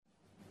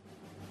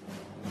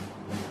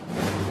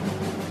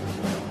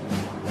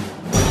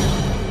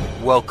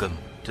Welcome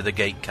to the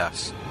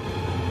Gatecast,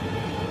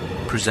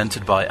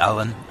 presented by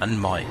Alan and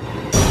Mike.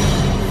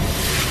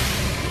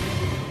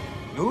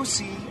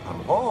 Lucy, I'm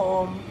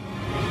home.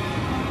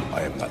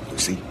 I am not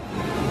Lucy.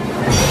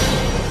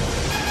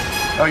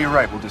 Oh, you're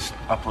right. We'll just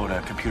upload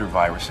a computer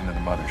virus into the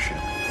mothership.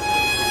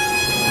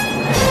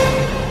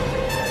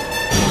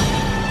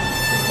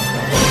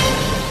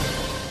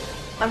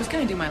 I was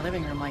going to do my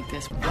living room like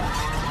this.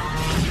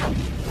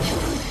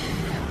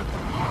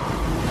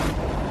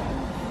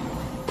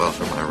 Well,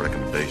 sir, my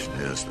recommendation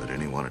is that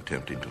anyone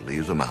attempting to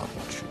leave the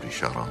mountain should be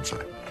shot on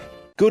sight.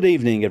 Good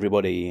evening,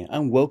 everybody,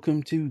 and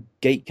welcome to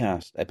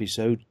Gatecast,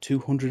 episode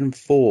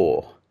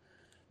 204.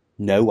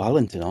 No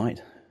Alan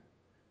tonight.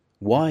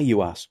 Why,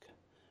 you ask?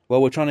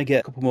 Well, we're trying to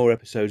get a couple more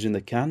episodes in the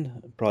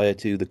can prior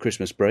to the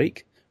Christmas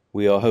break.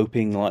 We are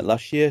hoping, like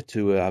last year,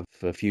 to have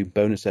a few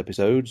bonus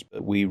episodes,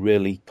 but we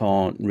really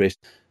can't risk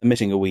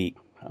missing a week.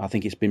 I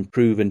think it's been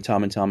proven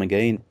time and time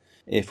again.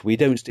 If we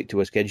don't stick to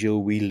a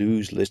schedule, we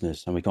lose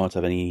listeners, and we can't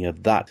have any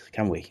of that,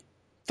 can we?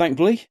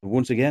 Thankfully,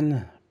 once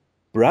again,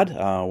 Brad,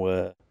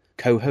 our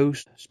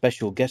co-host,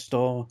 special guest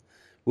star,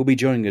 will be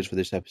joining us for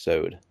this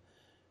episode.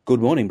 Good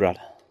morning, Brad.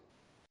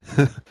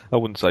 I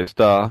wouldn't say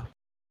star.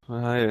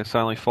 Hey, it's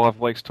only 5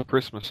 weeks till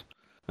Christmas.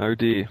 Oh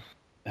dear.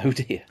 Oh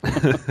dear.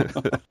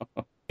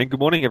 And good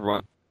morning,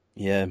 everyone.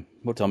 Yeah,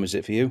 what time is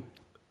it for you?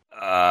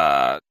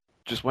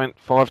 Just went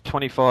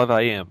 5:25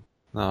 a.m.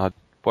 I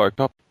woke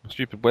up.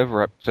 Stupid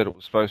weather app said it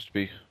was supposed to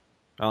be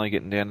only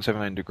getting down to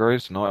 17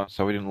 degrees tonight,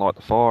 so we didn't light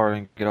the fire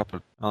and get up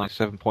at only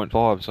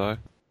 7.5, so...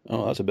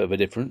 Oh, that's a bit of a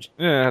difference.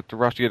 Yeah, I had to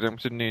rush to get them. I'm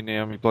sitting here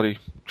now in my bloody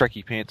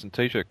tracky pants and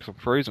t-shirt because I'm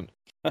freezing.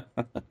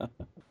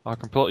 I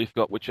completely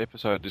forgot which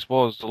episode this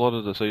was. A lot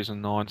of the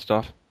season 9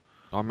 stuff.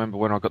 I remember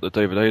when I got the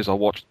DVDs, I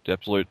watched the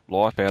absolute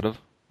life out of,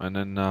 and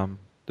then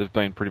they've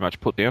been pretty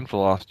much put down for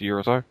the last year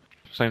or so.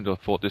 Seemed to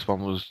have thought this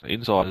one was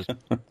Insiders.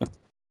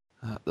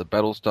 The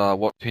Battlestar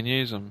what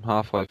continues. I'm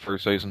halfway through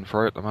season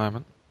 3 at the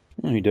moment.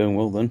 Oh, you're doing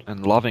well then.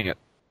 And loving it.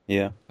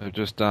 Yeah. They've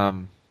just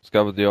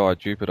discovered the Eye of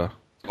Jupiter.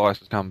 Ice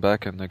has come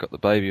back and they've got the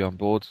baby on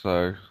board,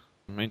 so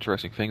some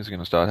interesting things are going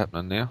to start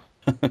happening now.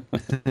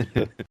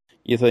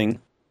 You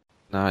think?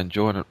 No,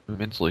 enjoying it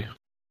immensely.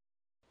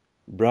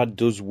 Brad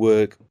does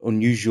work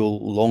unusual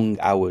long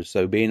hours,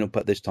 so being up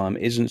at this time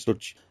isn't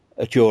such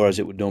a chore as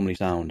it would normally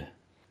sound.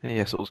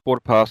 Yes, it was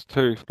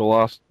 2:15 for the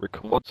last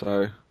record,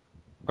 so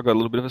I got a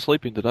little bit of a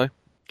sleep in today.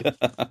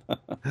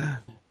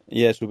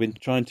 Yes, we've been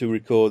trying to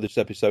record this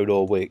episode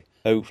all week.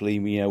 Hopefully,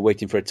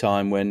 waiting for a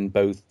time when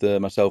both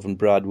myself and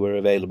Brad were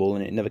available,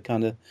 and it never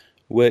kind of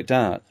worked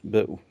out.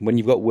 But when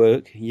you've got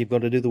work, you've got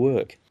to do the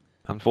work.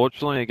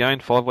 Unfortunately, again,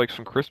 5 weeks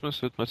from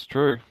Christmas, that's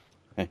true.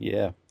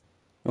 Yeah.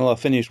 Well, I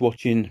finished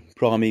watching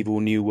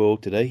Primeval New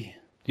World today.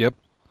 Yep.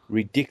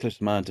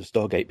 Ridiculous amount of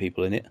Stargate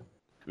people in it.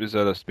 Is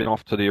that a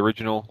spin-off to the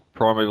original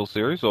Primeval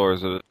series, or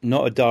is it...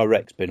 Not a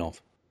direct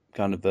spin-off.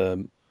 Kind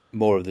of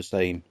more of the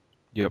same.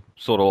 Yep,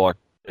 sort of like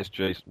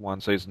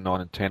SG-1 Season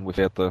 9 and 10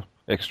 without the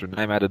extra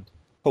name added.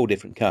 Whole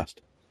different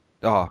cast.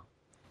 I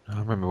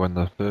remember when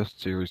the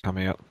first series came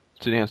out.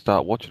 Sit down and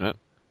start watching it,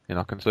 and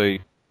I can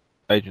see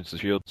Agents of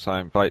S.H.I.E.L.D.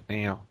 same fate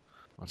now.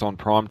 It's on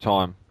prime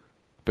time,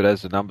 but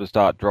as the numbers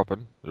start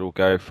dropping, it'll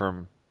go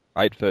from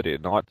 8:30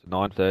 at night to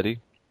 9:30,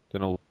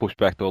 then it'll push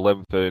back to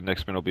 11:30,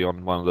 next minute it'll be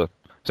on one of the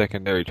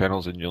secondary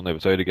channels and you'll never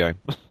see it again.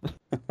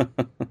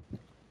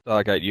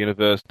 Stargate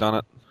Universe done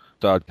it.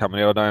 Started coming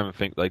out. I don't even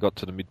think they got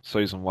to the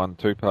mid-season 1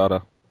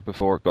 two-parter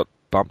before it got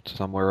bumped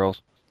somewhere else.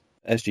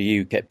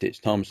 SGU kept its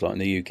time slot in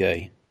the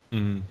UK.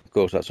 Of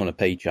course, that's on a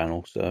paid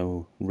channel,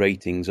 so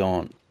ratings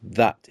aren't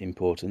that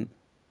important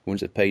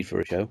once it's paid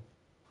for a show.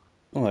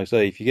 Well, like I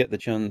say, if you get the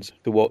chance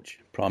to watch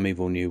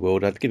Primeval New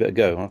World, I'd give it a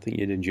go. I think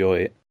you'd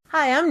enjoy it.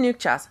 Hi, I'm Nuke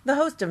Chas, the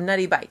host of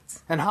Nutty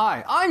Bites. And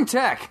hi, I'm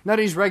Tech,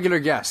 Nutty's regular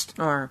guest.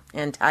 Or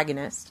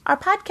antagonist. Our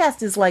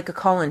podcast is like a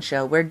call-in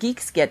show where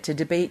geeks get to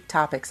debate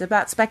topics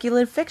about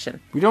speculative fiction.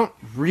 We don't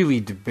really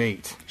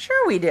debate.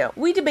 Sure we do.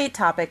 We debate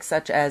topics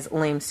such as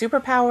lame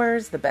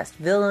superpowers, the best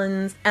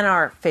villains, and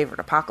our favorite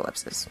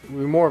apocalypses.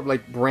 We more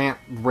like rant,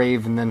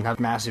 rave, and then have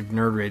massive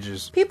nerd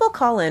rages. People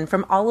call in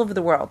from all over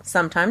the world,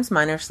 sometimes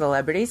minor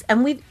celebrities,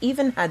 and we've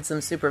even had some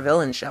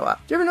supervillains show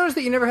up. Do you ever notice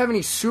that you never have any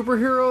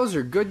superheroes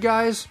or good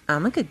guys?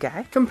 I'm a good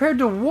guy. Compared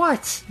to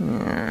what?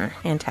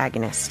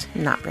 Antagonist.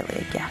 Not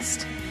really a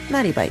guest.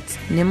 Nutty Bites.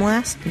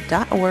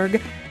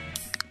 Nimlast.org.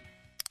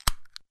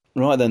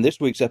 Right then, this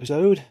week's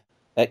episode,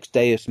 Ex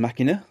Deus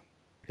Machina.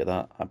 Look at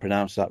that, I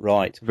pronounced that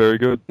right. Very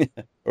good.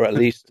 Or at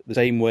least the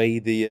same way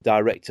the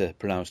director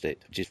pronounced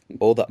it, which is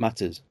all that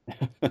matters.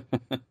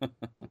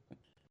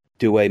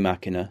 Due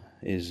Machina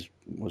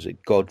was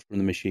it God from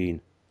the Machine?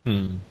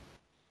 I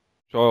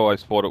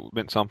always thought it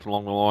meant something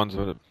along the lines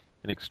of an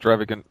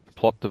extravagant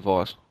plot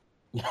device.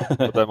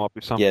 But that might be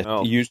something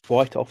else. Yeah, used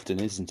quite often,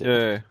 isn't it?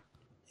 Yeah.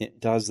 It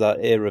has that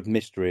air of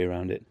mystery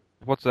around it.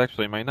 What's it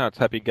actually mean? No, it's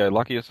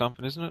happy-go-lucky or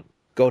something, isn't it?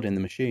 God in the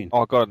Machine.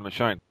 Oh, God in the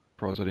Machine.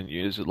 Surprised I didn't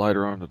use it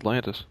later on in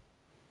Atlantis.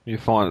 You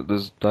find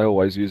that they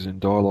always use it in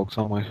dialogue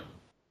somewhere.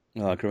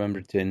 I can remember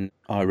it in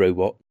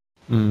iRobot.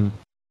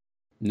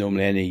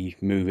 normally any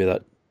movie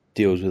that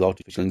deals with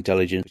artificial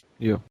intelligence.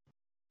 Yeah.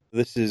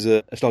 This is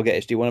a Stargate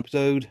SG-1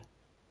 episode.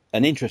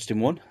 An interesting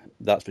one,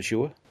 that's for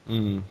sure.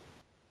 Mm.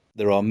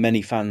 There are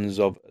many fans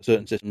of a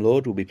certain system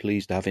lord who will be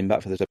pleased to have him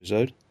back for this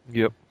episode.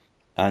 Yep.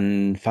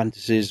 And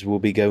fantasies will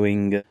be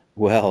going,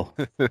 well,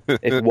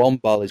 if one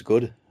ball is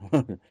good,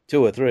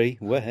 2 or 3,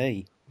 well,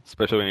 hey.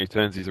 Especially when he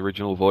turns his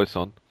original voice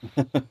on.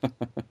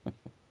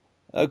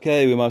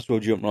 Okay, we might as well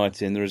jump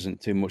right in. There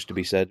isn't too much to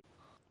be said.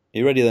 Are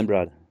you ready then,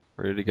 Brad?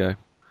 Ready to go.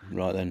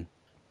 Right then.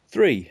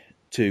 3,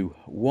 2,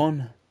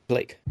 1,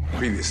 click.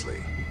 Previously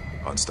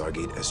on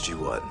Stargate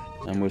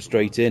SG-1. And we're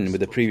straight in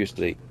with the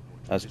previously,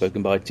 as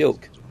spoken by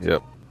Tilk.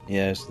 Yep.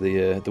 Yes,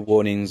 the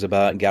warnings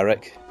about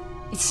Garrick.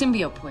 It's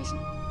symbiote poison.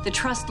 The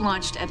Trust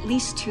launched at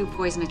least 2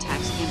 poison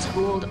attacks against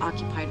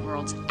Goa'uld-occupied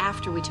worlds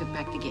after we took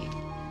back the gate.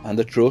 And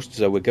the Trust,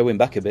 so we're going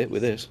back a bit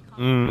with this.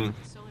 Mm.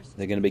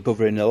 They're going to be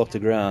covering a lot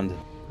of ground.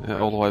 Yeah,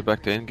 all the way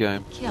back to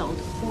Endgame. Killed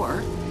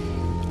or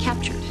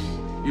captured.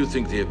 You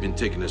think they have been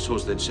taken as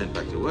hosts then sent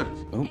back to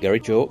Earth? Oh, Gary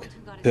Chalk,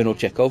 Colonel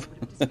Chekhov.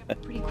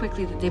 Pretty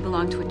quickly that they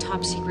belong to a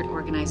top-secret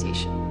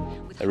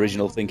organization. With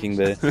Original thinking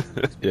there.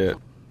 Yeah.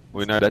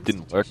 We know that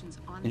didn't work.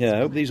 Yeah, I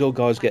hope these old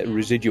guys get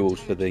residuals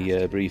for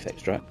the brief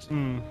extracts.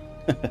 Mm.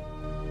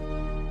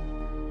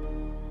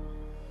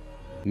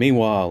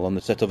 Meanwhile, on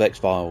the set of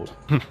X-Files.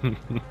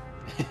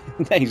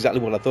 That's exactly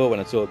what I thought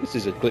when I saw it. This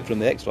is a clip from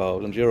the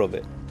X-Files, I'm sure of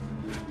it.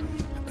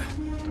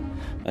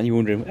 And you're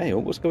wondering, hey,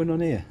 what's going on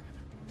here?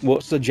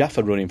 What's the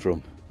Jaffa running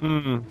from?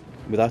 Mm.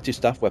 Without his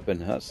staff weapon.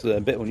 That's a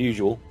bit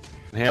unusual.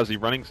 And how's he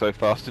running so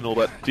fast in all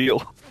that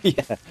steel? Yeah,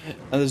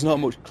 and there's not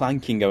much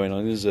clanking going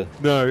on, is there?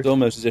 No. It's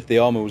almost as if the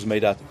armour was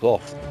made out of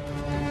cloth.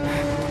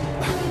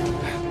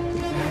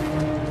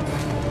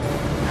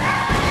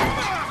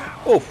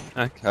 Oof!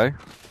 Okay.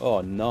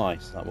 Oh,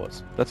 nice, that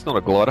was. That's not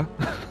a glider.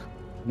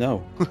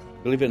 No.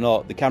 Believe it or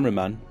not, the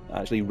cameraman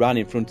actually ran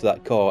in front of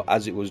that car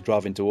as it was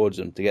driving towards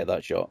them to get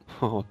that shot.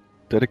 Oh,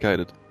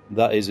 dedicated.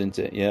 That isn't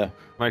it, yeah.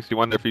 Makes you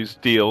wonder if he's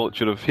steel, it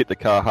should have hit the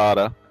car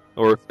harder.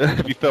 Or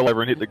if he fell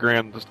over and hit the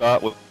ground to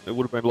start with, it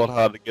would have been a lot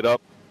harder to get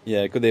up.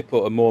 Yeah, could they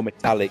put a more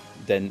metallic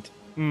dent?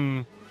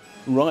 Hmm.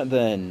 Right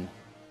then.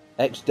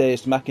 Ex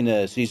Deus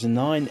Machina, Season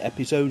 9,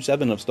 Episode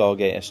 7 of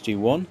Stargate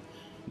SG-1.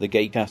 The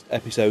Gatecast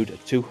Episode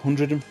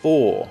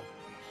 204.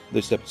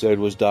 This episode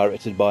was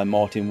directed by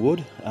Martin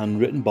Wood and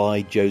written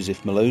by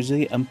Joseph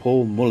Malozzi and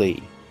Paul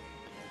Mully.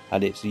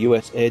 Had its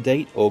US air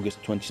date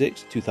August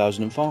 26,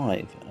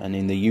 2005, and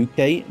in the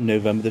UK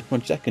November the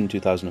 22nd,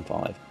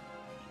 2005.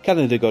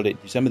 Canada got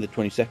it December the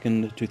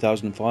 22nd,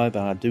 2005,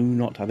 and I do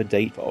not have a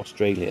date for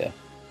Australia.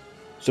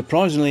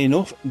 Surprisingly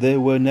enough, there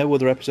were no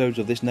other episodes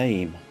of this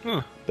name.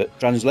 But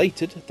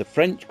translated, the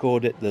French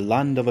called it The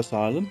Land of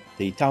Asylum,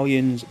 the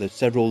Italians The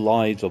Several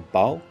Lives of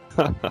Baal,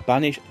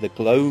 Spanish The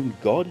Clone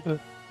God,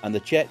 and the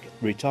Czech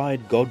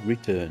Retired God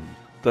Returned.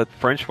 That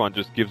French one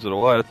just gives it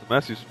away. That's a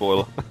massive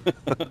spoiler.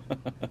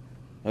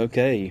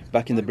 Okay,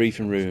 back in the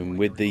briefing room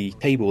with the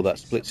table that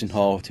splits in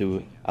half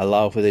to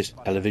allow for this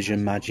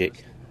television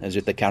magic, as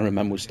if the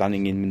cameraman was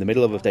standing in the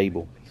middle of a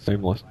table.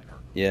 Seamless.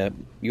 Yeah,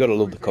 you gotta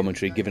love the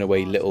commentary, giving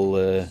away little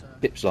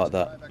tips like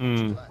that.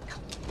 Mm.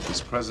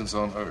 His presence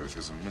on Earth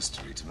is a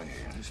mystery to me.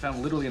 He was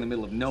found literally in the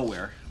middle of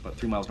nowhere, about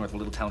 3 miles north of a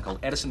little town called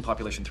Edison,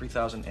 population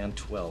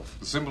 3,012.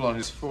 The symbol on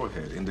his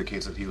forehead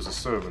indicates that he was a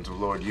servant of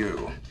Lord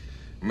Yu,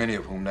 many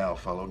of whom now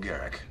follow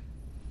Garrick.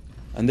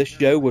 And this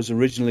show was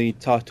originally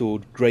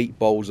titled Great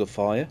Bowls of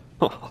Fire.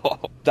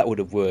 That would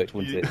have worked,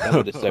 wouldn't it? That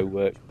would have so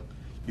worked.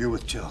 You're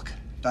with Tilk.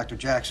 Dr.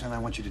 Jackson, I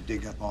want you to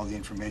dig up all the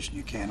information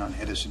you can on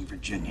Edison,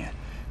 Virginia.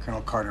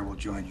 Colonel Carter will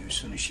join you as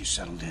soon as she's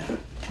settled in.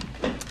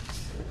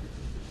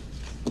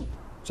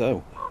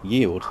 So,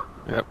 yield.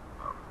 Yep.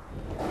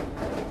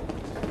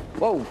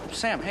 Whoa,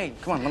 Sam, hey,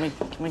 come on, let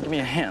me give me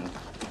a hand.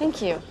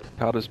 Thank you.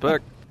 Carter's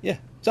back. Yeah,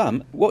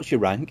 Sam, what's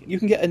your rank? You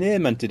can get an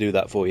airman to do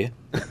that for you.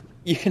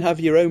 You can have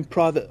your own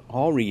private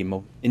harem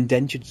of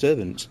indentured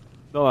servants.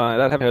 No, I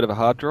haven't heard of a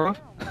hard drive.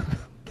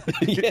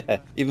 Yeah,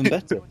 even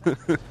better.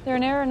 They're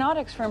an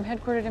aeronautics firm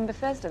headquartered in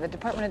Bethesda. The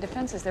Department of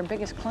Defense is their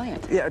biggest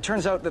client. Yeah, it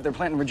turns out that their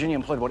plant in Virginia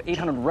employed about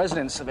 800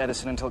 residents of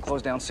Edison until it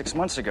closed down 6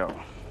 months ago.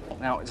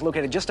 Now, it's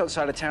located just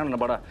outside of town and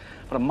about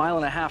a mile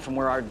and a half from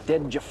where our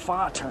dead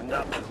Jaffa turned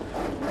up.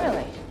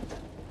 Really?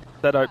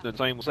 That opening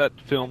scene, was that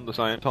filmed the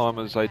same time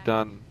as they'd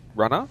done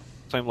Runner?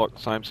 Seemed like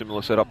the same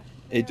similar setup.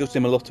 It does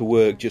seem a lot of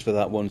work just for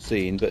that one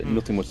scene, but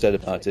nothing was said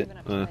about it.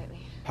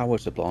 Power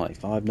supply,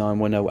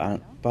 5910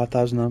 amp,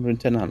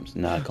 5,910 amps.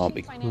 No, it can't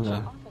be.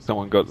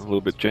 Someone got a little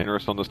bit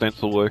generous on the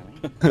stencil work.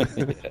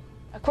 Yeah.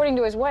 According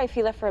to his wife,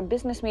 he left for a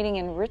business meeting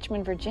in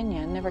Richmond,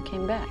 Virginia, and never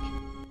came back.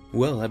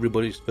 Well,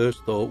 everybody's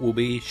first thought will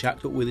be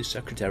shacked up with his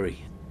secretary.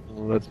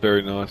 Well, that's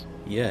very nice.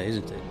 Yeah,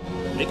 isn't it?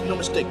 Make no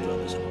mistake,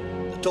 brothers.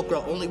 The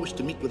Tok'ra only wish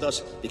to meet with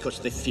us because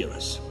they fear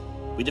us.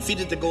 We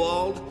defeated the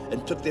Goa'uld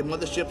and took their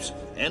motherships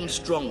and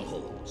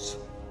strongholds.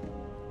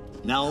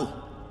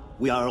 Now,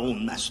 we are our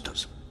own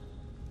masters.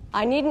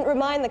 I needn't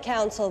remind the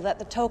Council that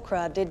the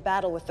Tok'ra did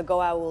battle with the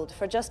Goa'uld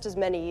for just as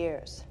many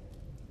years.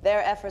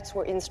 Their efforts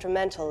were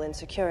instrumental in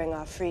securing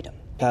our freedom.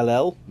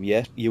 Kal-El,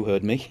 yes, you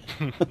heard me,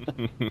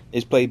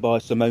 is played by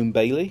Simone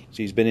Bailey.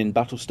 She's been in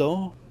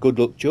Battlestar, Good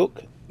Luck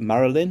Chuck,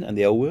 Marilyn, and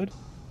The L Word.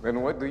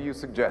 Then what do you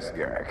suggest,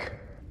 Garrick?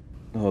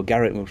 Oh,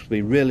 Garrick must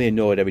be really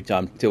annoyed every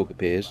time Tilk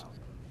appears.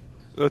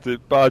 That's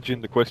it, barge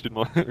in to question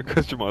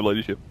my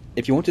leadership.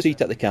 If you want a seat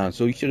at the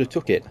council, you should have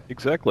took it.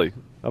 Exactly.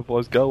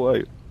 Otherwise, go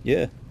away.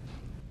 Yeah.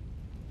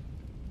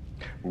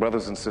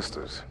 Brothers and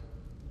sisters,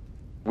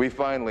 we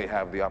finally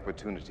have the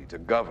opportunity to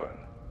govern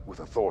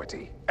with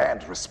authority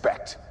and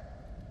respect.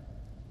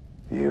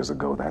 Years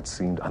ago, that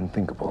seemed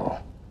unthinkable.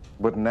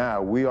 But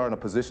now, we are in a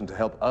position to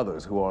help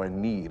others who are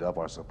in need of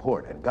our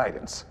support and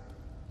guidance.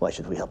 Why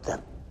should we help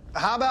them?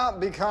 How about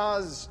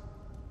because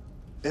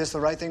it's the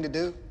right thing to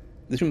do?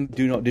 There's some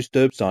do not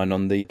disturb sign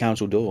on the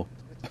council door.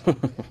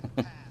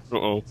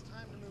 Uh-oh.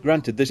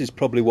 Granted, this is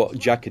probably what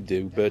Jack could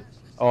do, but...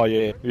 Oh,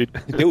 yeah. It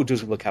still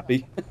doesn't look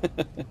happy.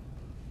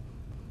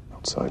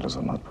 Outsiders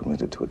are not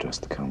permitted to address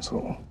the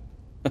council.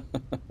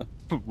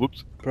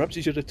 Whoops. Perhaps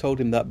you should have told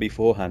him that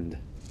beforehand.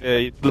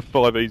 Yeah, the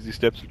 5 easy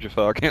steps of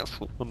Jafar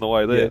Council on the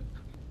way there. Yeah.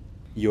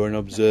 You're an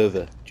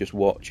observer. Just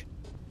watch.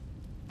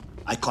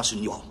 I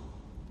caution you all.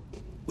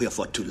 We have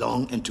fought too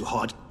long and too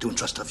hard to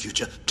entrust our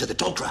future to the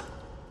Tok'ra.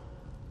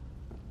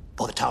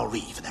 Or the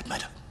Tauri, for that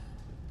matter.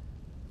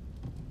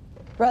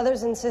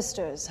 Brothers and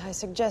sisters, I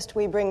suggest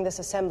we bring this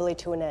assembly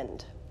to an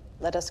end.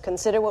 Let us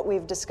consider what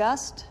we've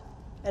discussed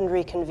and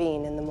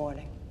reconvene in the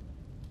morning.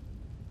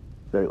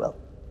 Very well.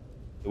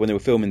 When they were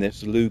filming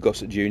this, Lou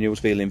Gossett Jr. was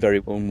feeling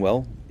very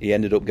unwell. He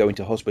ended up going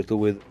to hospital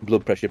with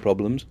blood pressure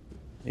problems.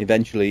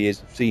 Eventually,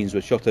 his scenes were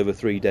shot over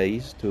 3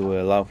 days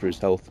to allow for his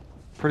health.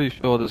 Pretty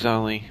sure there's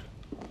only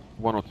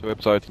 1 or 2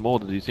 episodes more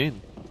that he's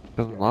in.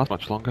 Doesn't last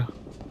much longer.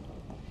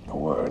 A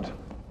word.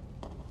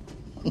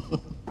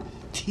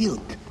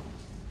 Teal'c,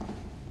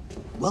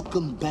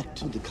 welcome back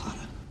to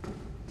Dakara.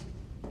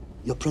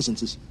 Your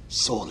presence is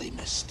sorely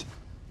missed.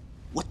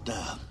 What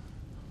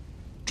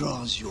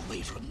draws you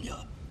away from your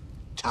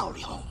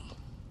Tauri home?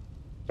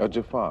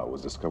 Jafar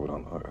was discovered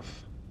on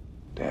Earth,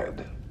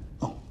 dead.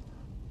 Oh,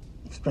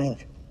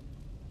 strange.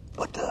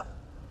 What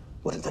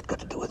has that got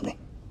to do with me?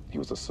 He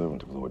was a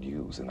servant of Lord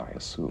Hughes, and I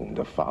assumed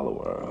a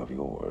follower of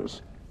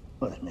yours.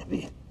 Well, it may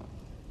be,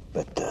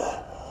 but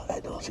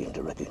I don't seem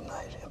to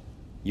recognize him.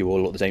 You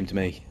all look the same to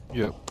me.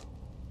 Yeah.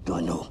 Do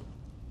I know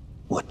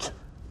what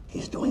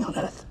he's doing on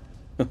Earth?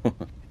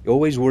 You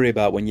always worry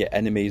about when your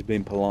enemy is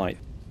being polite.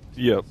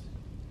 Yep.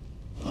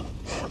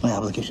 My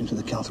obligation to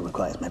the council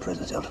requires my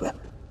presence elsewhere.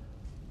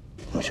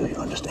 I'm sure you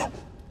understand.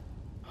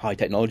 High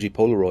technology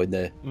Polaroid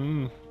there.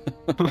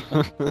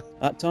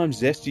 At times,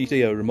 the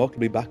SGC are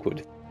remarkably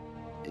backward.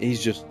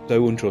 He's just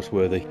so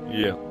untrustworthy.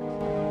 Yeah.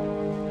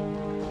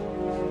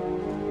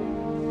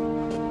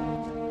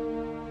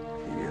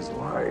 He is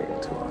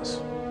lying to us.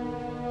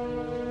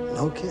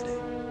 No kidding.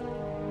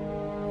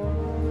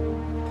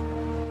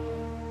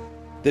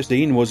 This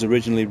scene was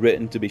originally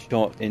written to be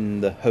shot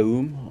in the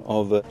home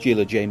of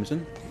Sheila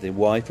Jameson, the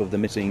wife of the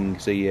missing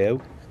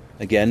CEO.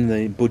 Again,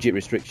 the budget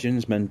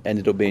restrictions meant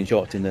ended up being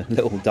shot in a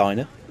little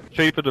diner.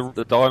 Cheaper to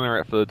the diner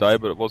out for the day,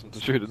 but it wasn't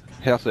to shoot a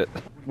house set.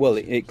 Well,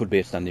 it could be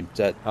a standing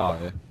set. Oh,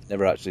 yeah.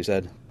 Never actually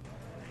said.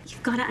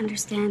 You've got to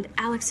understand,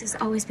 Alex has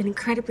always been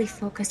incredibly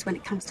focused when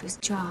it comes to his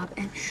job,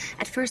 and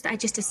at first I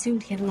just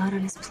assumed he had a lot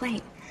on his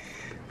plate.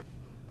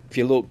 If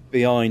you look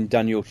behind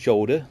Daniel's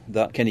shoulder,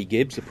 that's Kenny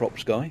Gibbs, the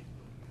props guy.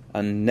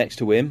 And next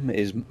to him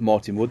is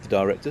Martin Wood, the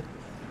director.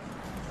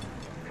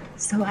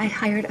 So I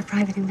hired a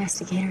private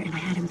investigator and I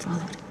had him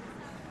followed.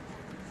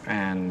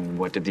 And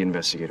what did the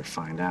investigator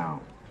find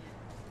out?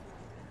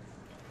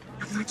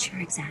 I'm not sure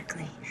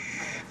exactly.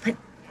 But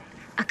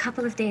a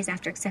couple of days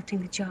after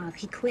accepting the job,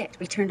 he quit,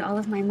 returned all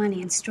of my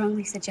money, and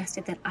strongly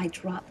suggested that I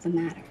drop the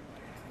matter.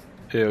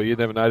 Yeah, well, you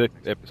never know, that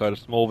episode of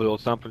Smallville or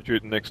something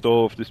shooting next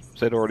door if this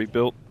set already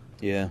built.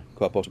 Yeah,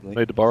 quite possibly.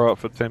 Need to borrow it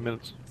for 10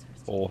 minutes.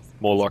 Or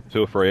more like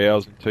 2 or 3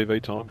 hours in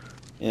TV time.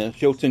 Yeah,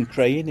 Shilton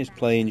Crane is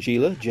playing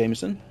Sheila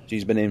Jameson.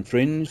 She's been in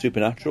Fringe,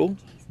 Supernatural,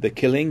 The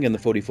Killing, and the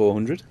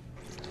 4400.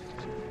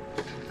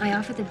 I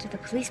offered them to the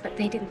police, but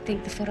they didn't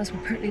think the photos were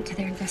pertinent to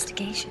their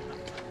investigation.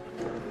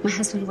 My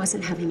husband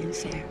wasn't having an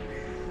affair,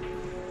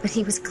 but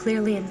he was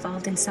clearly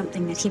involved in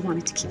something that he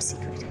wanted to keep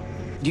secret.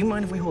 Do you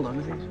mind if we hold on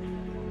to these?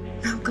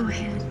 No, go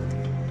ahead.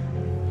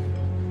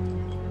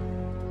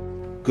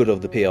 Good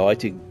of the PI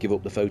to give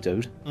up the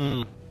photos.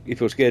 If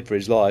he was scared for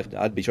his life,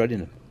 I'd be shredding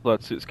him.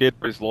 That's it, scared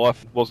for his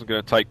life, wasn't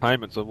going to take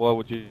payment, so why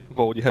would you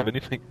have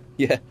anything?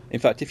 Yeah,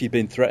 in fact, if you'd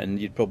been threatened,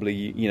 you'd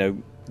probably,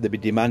 they'd be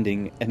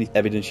demanding any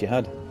evidence you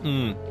had.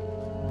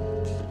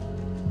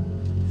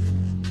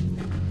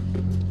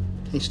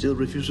 He still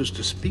refuses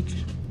to speak.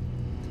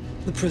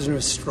 The prisoner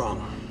is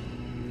strong.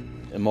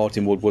 And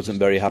Martin Wood wasn't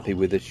very happy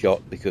with the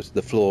shot because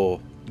the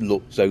floor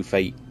looked so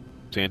fake.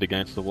 Sand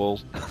against the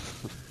walls.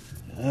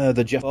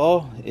 The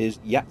Jafar is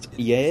Yat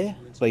Yair,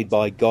 played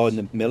by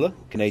Gardner Miller,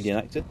 Canadian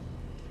actor.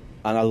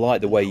 And I like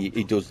the way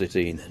he does the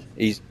scene.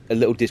 He's a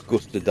little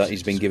disgusted that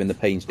he's been given the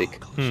pain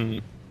stick.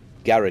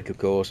 Garrick, of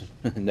course,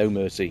 no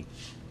mercy.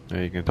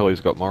 Yeah, you can tell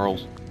he's got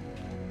morals.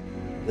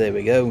 There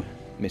we go,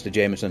 Mr.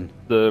 Jameson.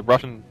 The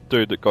Russian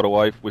dude that got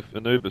away with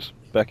Anubis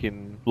back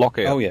in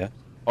Lockout. Oh, yeah.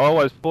 I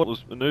always thought it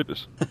was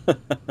Anubis.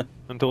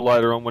 Until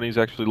later on when he's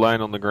actually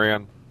laying on the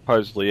ground,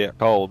 supposedly out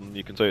cold, and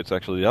you can see it's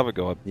actually the other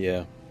guy.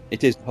 Yeah.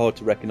 It is hard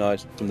to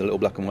recognise from the little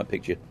black and white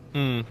picture.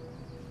 Hmm.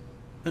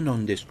 A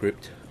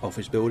nondescript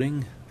office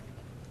building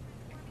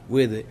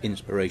with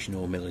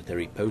inspirational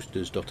military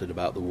posters dotted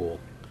about the wall.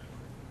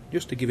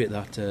 Just to give it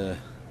that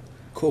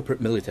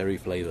corporate military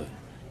flavour.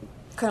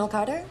 Colonel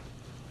Carter?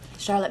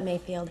 Charlotte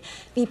Mayfield,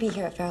 VP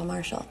here at Farrell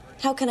Marshall.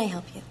 How can I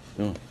help you?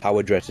 Oh,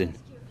 power dressing.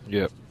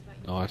 Yep.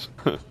 Nice.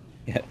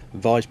 Yeah.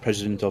 Vice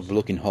President of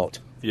Looking Hot.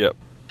 Yep.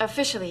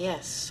 Officially,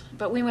 yes.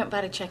 But we went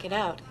by to check it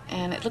out,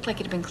 and it looked like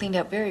it had been cleaned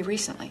up very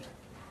recently.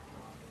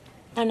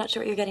 I'm not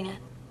sure what you're getting at.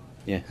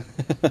 Yeah.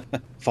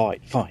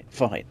 Fight.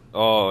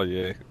 Oh,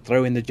 yeah.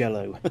 Throw in the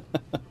jello.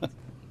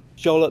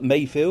 Charlotte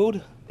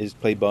Mayfield is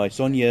played by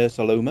Sonia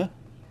Saloma.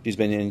 She's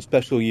been in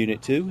Special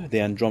Unit 2, The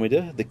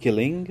Andromeda, The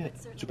Killing,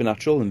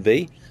 Supernatural, and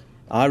V.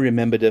 I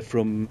remembered her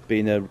from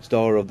being a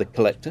star of The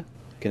Collector,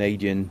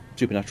 Canadian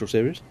Supernatural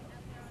series.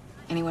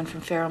 Anyone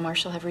from Farrell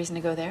Marshall have reason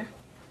to go there?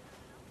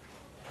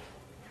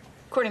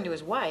 According to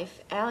his wife,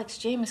 Alex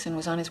Jameson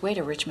was on his way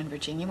to Richmond,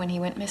 Virginia when he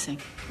went missing.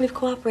 We've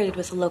cooperated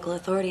with the local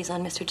authorities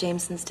on Mr.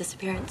 Jameson's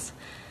disappearance.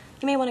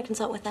 You may want to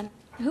consult with them.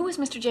 Who was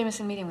Mr.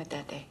 Jameson meeting with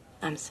that day?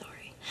 I'm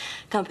sorry.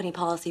 Company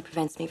policy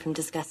prevents me from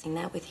discussing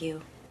that with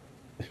you.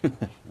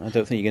 I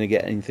don't think you're going to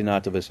get anything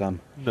out of her, Sam.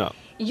 No.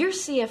 Your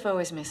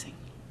CFO is missing.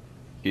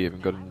 You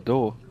haven't got in the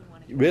door.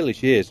 Really,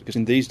 she is, because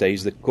in these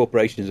days the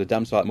corporations are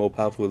damn sight more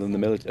powerful than the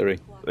military.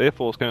 The Air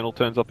Force colonel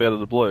turns up out of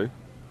the blue.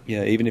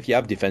 Yeah, even if you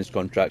have defence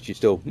contracts, you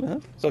still...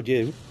 it's not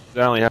you.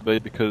 They only have to be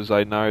because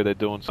they know they're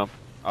doing something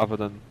other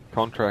than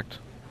contract.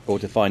 Or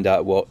to find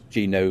out what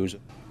she knows.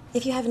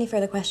 If you have any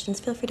further questions,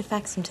 feel free to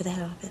fax them to the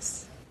head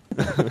office.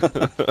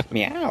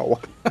 Meow.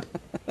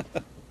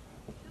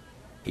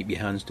 Keep your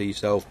hands to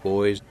yourself,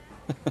 boys.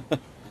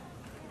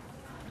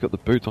 Got the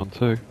boots on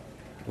too.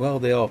 Well,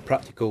 they are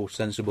practical,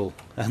 sensible,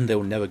 and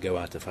they'll never go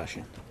out of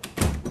fashion.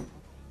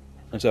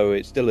 And so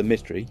it's still a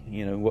mystery,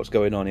 what's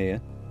going on here.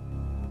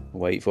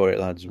 Wait for it,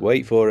 lads,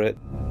 wait for it.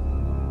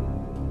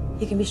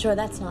 You can be sure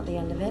that's not the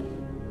end of it.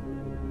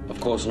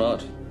 Of course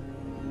not.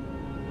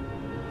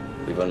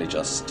 We've only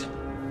just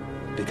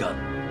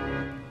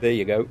begun. There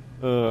you go.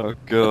 Oh,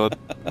 God.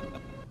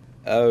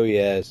 Oh,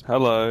 yes.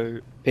 Hello.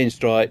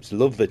 Pinstripes,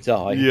 love the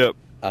tie. Yep.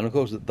 And of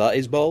course, that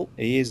is Bolt.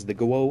 He is the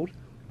gold.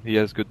 He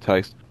has good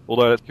taste.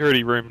 Although the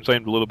security room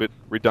seemed a little bit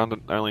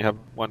redundant. They only have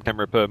one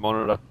camera per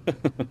monitor.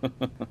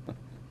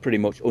 Pretty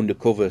much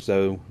undercover,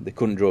 so they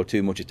couldn't draw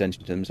too much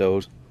attention to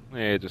themselves.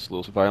 Yeah, just a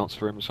little surveillance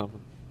for him or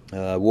something.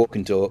 Walk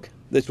and talk.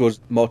 This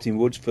was Martin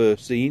Wood's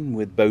first scene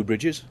with Beau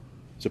Bridges.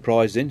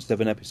 Surprising,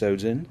 7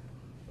 episodes in.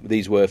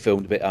 These were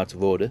filmed a bit out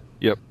of order.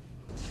 Yep.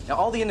 Now,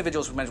 all the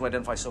individuals we've managed to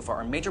identify so far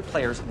are major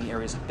players in the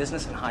areas of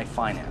business and high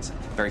finance.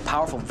 Very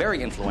powerful,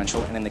 very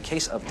influential, and in the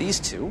case of these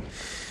two,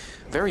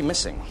 very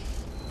missing.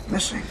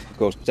 Missing? Of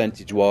course,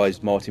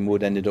 percentage-wise, Martin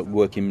Wood ended up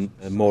working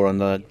more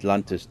on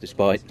Atlantis,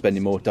 despite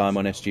spending more time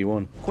on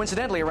SG-1.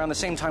 Coincidentally, around the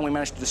same time we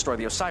managed to destroy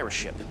the Osiris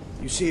ship.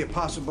 You see a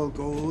possible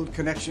Gould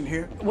connection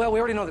here? Well, we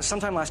already know that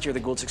sometime last year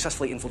the Gould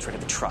successfully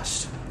infiltrated the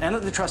Trust, and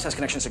that the Trust has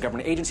connections to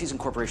government agencies and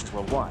corporations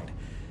worldwide.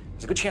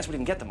 There's a good chance we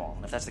didn't get them all,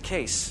 and if that's the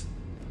case,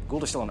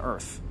 Gould are still on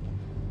Earth,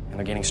 and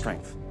they're gaining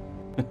strength.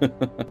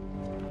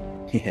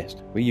 Yes,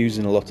 we're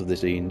using a lot of the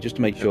scene just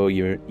to make sure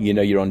you're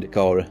on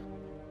Dakara,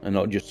 and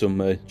not just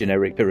some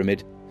generic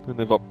pyramid. And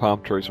they've got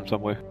palm trees from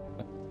somewhere.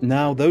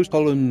 Now, those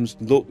columns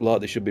look like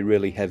they should be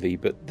really heavy,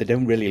 but they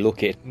don't really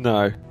look it.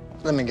 No.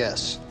 Let me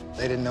guess.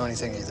 They didn't know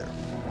anything either.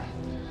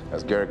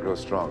 As Garrett grows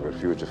stronger,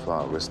 few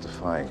Jaffa risk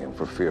defying him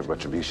for fear of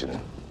retribution.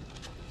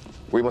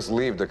 We must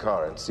leave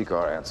Dakar and seek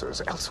our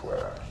answers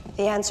elsewhere.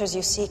 The answers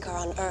you seek are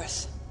on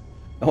Earth.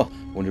 Oh,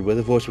 wondered where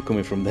the voice was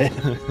coming from there.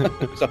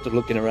 Started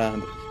looking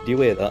around. Do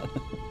you hear that?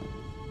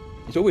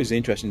 It's always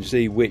interesting to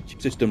see which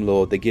system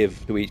lord they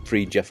give to each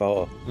free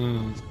Jafar.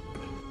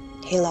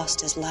 He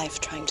lost his life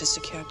trying to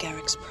secure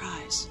Garrick's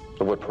prize.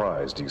 Of what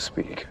prize do you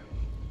speak?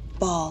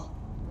 Baal.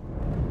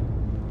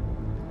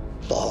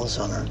 Baal's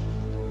on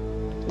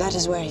Earth. That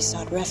is where he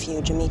sought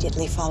refuge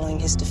immediately following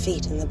his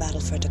defeat in the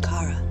battle for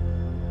Dakara.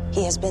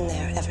 He has been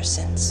there ever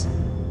since.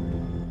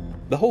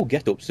 The whole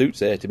get-up suits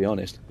there, to be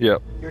honest.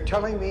 Yep. You're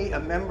telling me a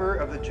member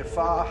of the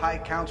Jaffa High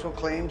Council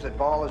claims that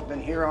Baal has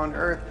been here on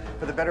Earth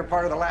for the better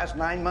part of the last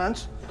 9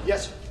 months?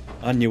 Yes, sir.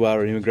 I knew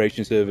our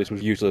immigration service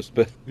was useless,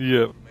 but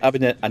yeah,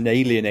 having an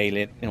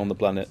alien on the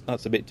planet,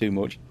 that's a bit too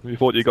much. You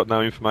thought you got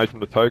no information from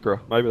the Tok'ra.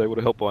 Maybe they would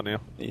have helped by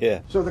now.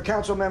 Yeah. So the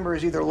council member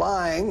is either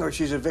lying or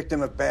she's a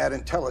victim of bad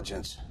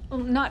intelligence. Well,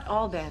 not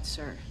all bad,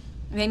 sir.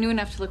 They knew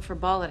enough to look for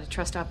Baal at a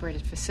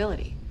Trust-operated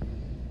facility.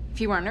 If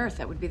he were on Earth,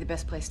 that would be the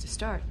best place to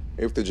start.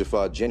 If the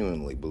Jaffa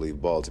genuinely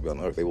believe Baal to be on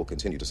Earth, they will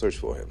continue to search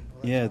for him.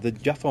 Yeah, the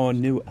Jaffa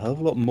knew a hell of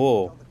a lot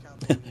more.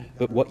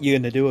 But what are you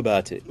going to do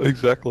about it?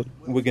 Exactly.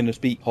 We're going to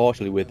speak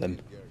harshly with them.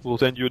 We'll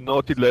send you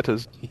naughty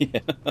letters. Yeah.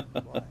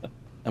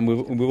 And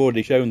we've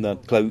already shown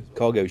that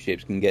cargo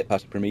ships can get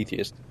past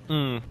Prometheus.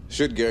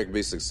 Should Garrick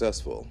be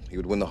successful, he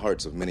would win the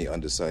hearts of many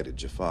undecided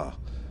Jaffa,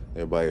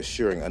 thereby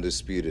assuring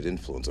undisputed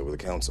influence over the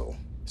Council.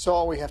 So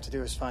all we have to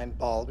do is find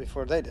Ball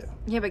before they do.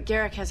 Yeah, but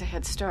Garrick has a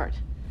head start.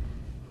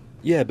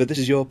 Yeah, but this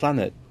is your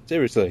planet.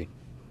 Seriously.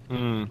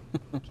 You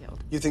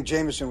think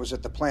Jameson was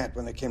at the plant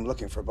when they came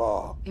looking for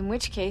Ball? In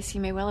which case, he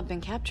may well have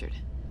been captured.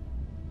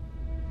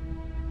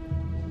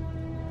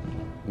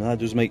 That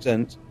does make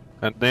sense.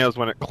 And now's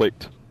when it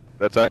clicked.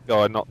 That's that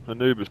guy, not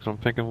Anubis, because I'm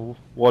thinking, well,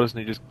 why doesn't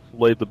he just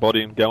leave the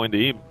body and go into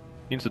him?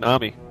 Instant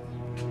army.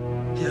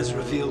 He has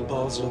revealed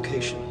Ball's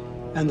location,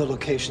 and the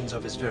locations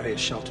of his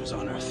various shelters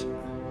on Earth.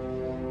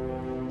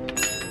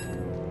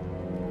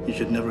 You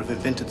should never have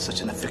invented such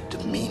an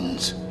effective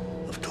means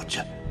of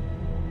torture.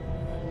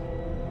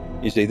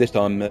 You see, this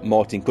time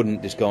Martin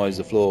couldn't disguise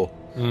the flaw.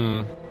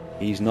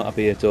 He's not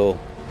happy at all.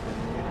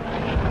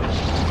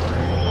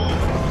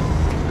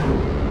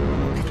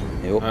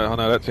 I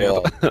know that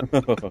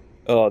sounds.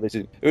 Oh, this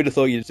is. Who'd have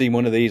thought you'd seen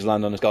one of these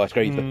land on a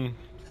skyscraper?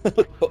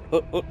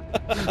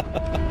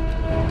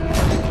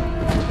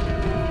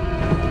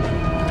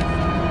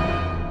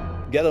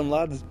 Get them,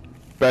 lads.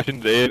 Bash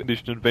into the air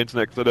conditioning vents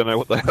next. I don't know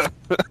what they are.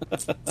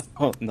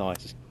 Oh,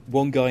 nice.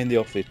 One guy in the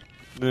office.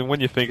 And when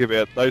you think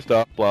about it, those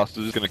Dark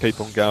Blasters are going to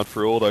keep on going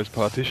through all those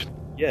partitions.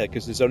 Yeah,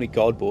 because there's only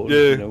cardboard. Yeah.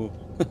 You know.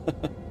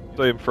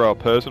 See him throw a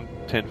person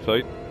 10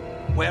 feet.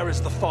 Where is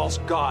the false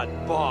god,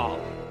 Ball?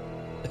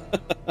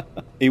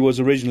 He was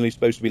originally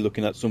supposed to be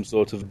looking at some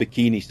sort of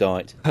bikini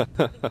site.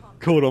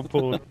 Caught on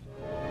porn.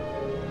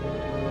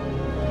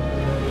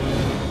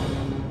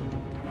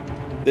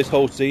 This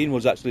whole scene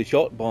was actually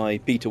shot by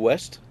Peter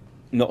West.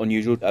 Not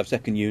unusual to have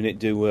second unit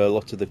do a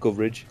lot of the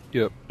coverage.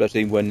 Yep.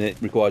 Especially when it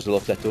requires a lot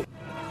of setup.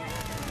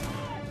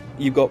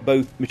 You've got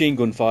both machine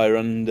gun fire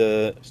and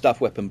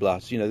staff weapon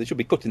blasts. You know, they should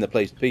be cutting the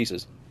place to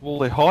pieces. Well,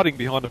 they're hiding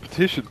behind a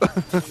petition.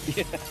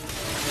 Yeah.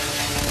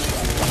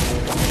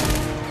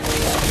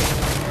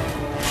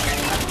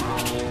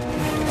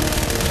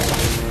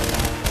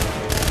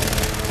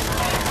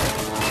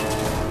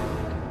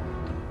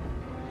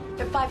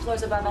 They're 5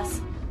 floors above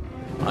us.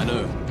 I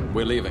know.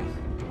 We're leaving.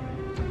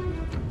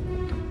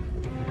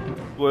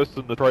 Worse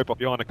than the trope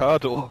behind a car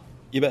door.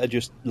 You better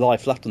just lie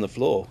flat on the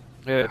floor.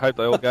 Yeah, hope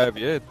they all go over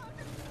your head.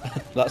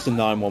 That's the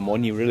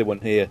 911 you really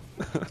want here.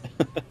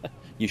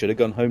 You should have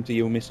gone home to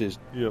your missus.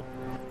 Yep.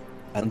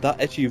 And that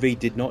SUV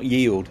did not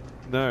yield.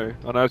 No,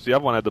 I noticed the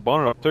other one had the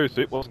bonnet up too, so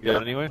it wasn't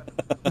going anywhere.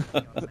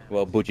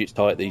 Well, budget's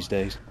tight these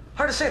days.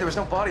 Hard to say. There was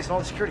no bodies and all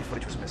the security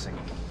footage was missing.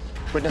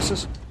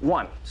 Witnesses?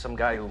 One. Some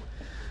guy who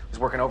was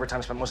working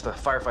overtime, spent most of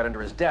the firefight under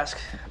his desk,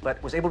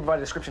 but was able to provide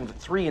a description of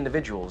 3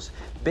 individuals.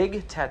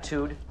 Big,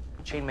 tattooed,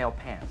 chainmail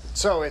pants.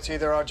 So it's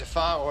either our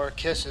Jaffa or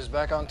Kiss is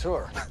back on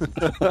tour.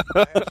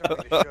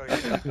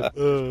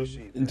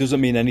 It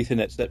doesn't mean anything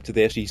except to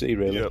the SEC,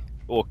 really. Yep.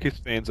 Or Kiss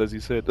fans, as he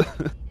said.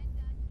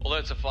 Although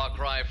it's a far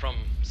cry from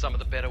some of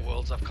the better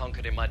worlds I've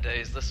conquered in my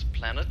days, this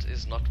planet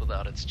is not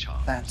without its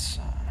charm. That's,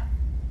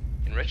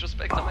 In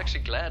retrospect, I'm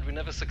actually glad we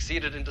never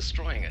succeeded in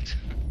destroying it.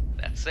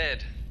 That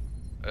said,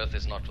 Earth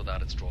is not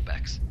without its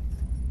drawbacks.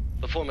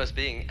 The foremost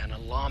being an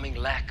alarming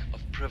lack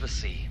of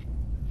privacy.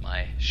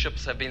 My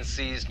ships have been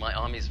seized, my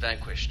armies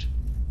vanquished.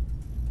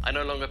 I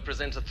no longer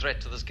present a threat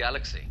to this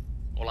galaxy.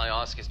 All I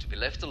ask is to be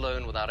left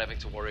alone without having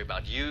to worry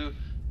about you,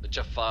 the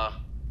Jaffa,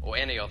 or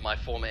any of my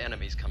former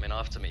enemies coming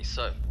after me,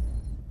 so...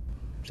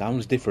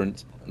 Sounds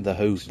different, the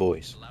host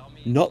voice.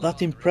 Not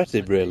that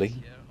impressive, really.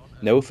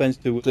 No offence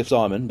to Cliff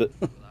Simon, but...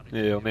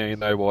 Yeah, well, now you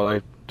know why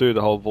they do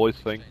the whole voice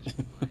thing.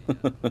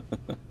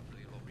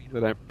 They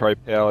don't pro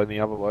power any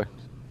other way.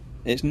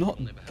 It's not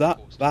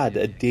that bad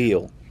a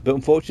deal, but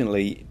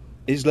unfortunately,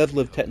 his level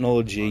of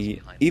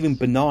technology, even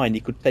benign, he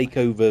could take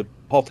over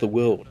half the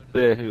world.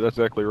 Yeah, that's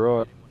exactly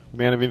right. The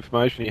amount of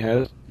information he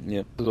has.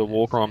 Yeah. There's a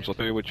war crimes or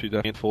two which he's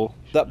in for.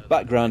 That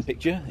background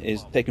picture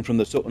is taken from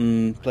the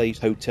Sutton Place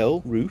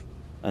Hotel roof,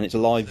 and it's a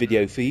live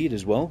video feed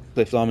as well.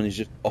 Cliff Simon is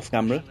just off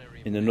camera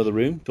in another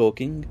room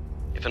talking.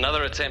 If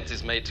another attempt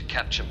is made to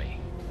capture me,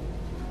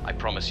 I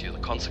promise you the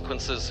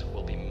consequences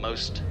will be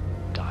most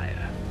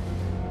dire.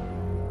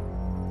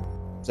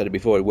 Said it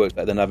before, it works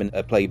better than having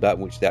a playback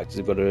which the actors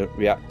have got to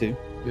react to.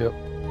 Yep.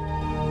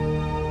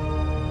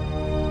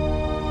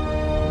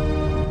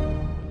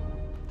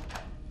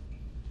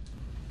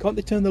 Can't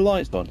they turn the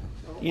lights on?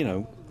 You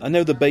know, I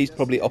know the base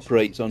probably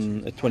operates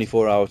on a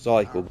 24-hour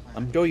cycle.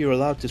 I'm sure you're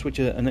allowed to switch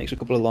an extra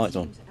couple of lights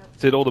on.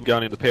 Said all them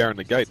going in the power in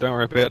the gate. Don't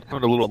worry about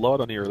having a little light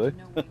on here or there.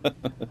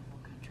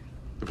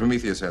 The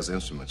Prometheus has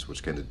instruments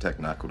which can detect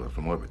Nakoda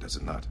from orbit, does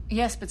it not?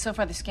 Yes, but so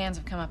far the scans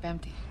have come up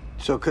empty.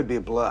 So it could be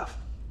a bluff.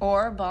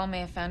 Or Ball may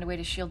have found a way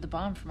to shield the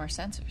bomb from our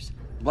sensors.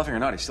 Bluffing or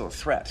not, he's still a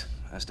threat.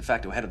 As de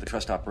facto head of the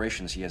Trust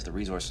operations, he has the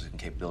resources and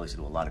capabilities to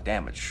do a lot of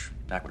damage,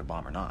 back with a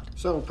bomb or not.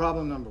 So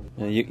problem number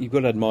 1. You've got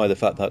to admire the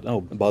fact that,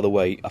 oh, by the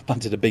way, I've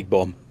planted a big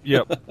bomb.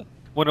 Yep.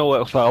 When all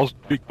else fails,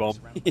 big bomb.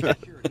 Yeah.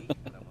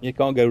 You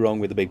can't go wrong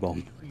with a big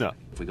bomb. No.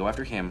 If we go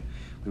after him,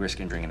 we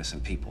risk injuring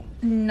innocent people.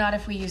 Not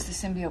if we use the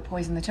symbiote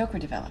poison the Toker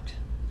developed.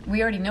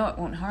 We already know it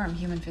won't harm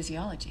human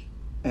physiology.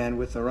 And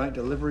with the right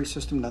delivery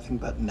system, nothing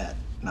but net.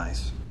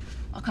 Nice.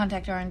 I'll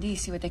contact R&D,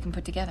 see what they can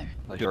put together.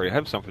 They already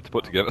have something to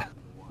put together.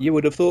 You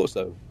would have thought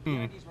so.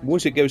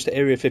 Once it goes to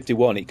Area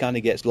 51, it kind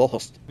of gets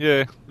lost.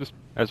 Yeah, just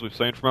as we've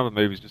seen from other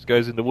movies, just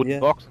goes in the wooden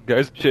box and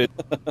goes shit.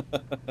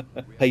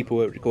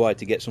 Paperwork required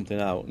to get something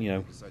out,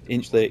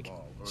 inch thick,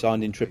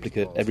 signed in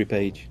triplicate, every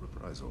page.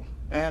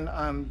 And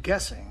I'm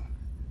guessing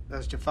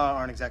those Jafar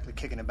aren't exactly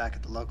kicking it back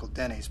at the local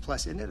Denny's.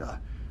 Plus, isn't it a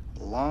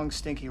long,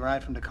 stinky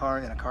ride from Dakar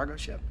in a cargo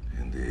ship?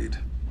 Indeed.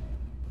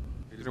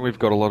 We've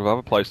got a lot of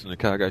other places in the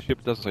cargo ship.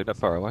 It doesn't seem that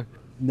far away.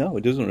 No,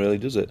 it doesn't really,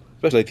 does it?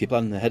 Especially if you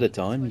plan ahead of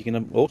time. You can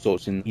have all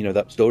sorts in,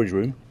 that storage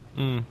room.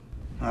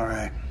 All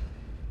right.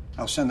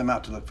 I'll send them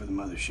out to look for the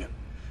mothership.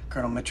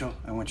 Colonel Mitchell,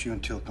 I want you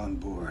and Tilk on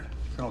board.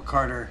 Colonel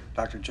Carter,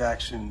 Dr.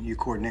 Jackson, you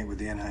coordinate with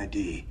the NID.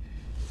 In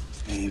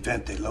the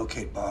event they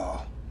locate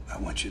Ball, I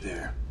want you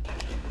there.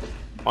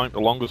 I think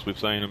the longest we've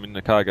seen them in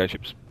the cargo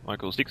ships,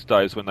 Michael, 6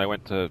 days when they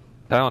went to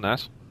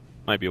Powerness.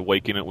 Maybe a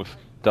week in it with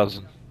a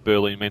dozen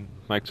burly men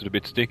makes it a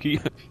bit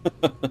sticky.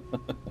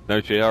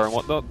 No shower and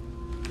whatnot.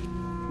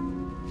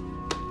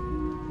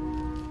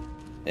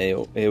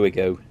 Here we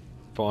go.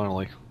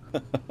 Finally.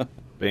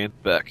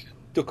 Band back.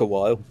 Took a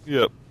while.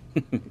 Yep.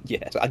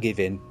 Yes, I give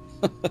in.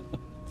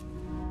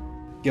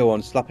 Go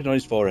on, slap it on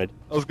his forehead.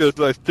 I was going to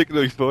say, stick it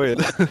on his forehead.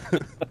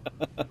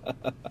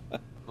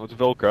 Oh, it's a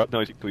Velcro,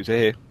 no, stick to his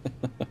hair.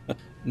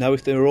 Now,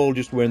 if they were all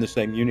just wearing the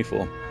same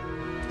uniform.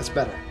 That's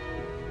better.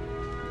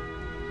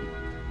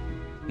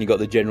 You got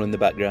the general in the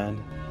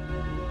background.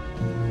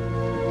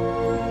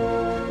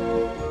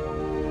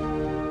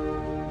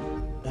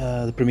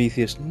 The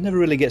Prometheus never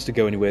really gets to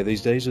go anywhere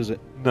these days, does it?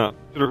 No.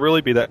 Should it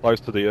really be that close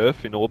to the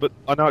Earth in orbit?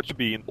 I know it should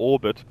be in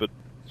orbit, but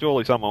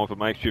surely someone with a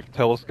makeshift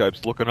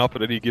telescope's looking up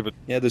at any given...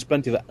 Yeah, there's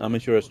plenty of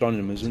amateur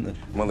astronomers, isn't there?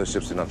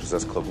 Motherships do not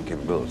possess cloaking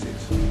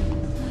capabilities.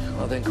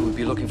 Well, then could we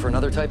be looking for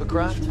another type of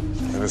craft?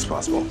 It is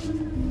possible.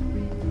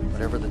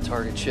 Whatever the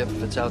target ship,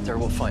 if it's out there,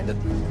 we'll find it.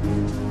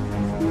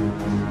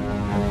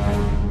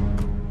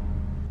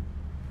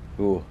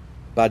 Ooh,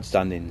 bad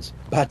standings.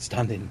 Bad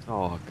standings.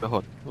 Oh,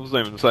 God. I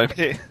wasn't even the same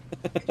here.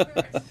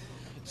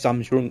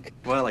 Sam shrunk.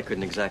 Well, I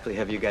couldn't exactly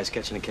have you guys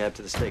catching a cab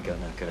to the stakeout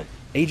now, could I?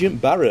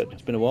 Agent Barrett.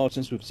 It's been a while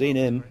since we've seen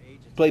him.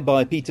 Played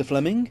by Peter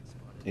Fleming.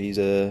 He's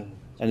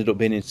ended up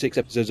being in 6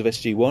 episodes of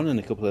SG-1 and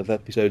a couple of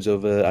episodes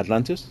of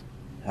Atlantis.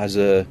 Has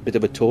a bit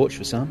of a torch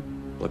for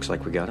Sam. Looks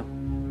like we got him.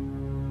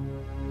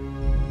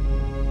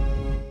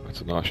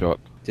 That's a nice shot.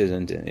 It is,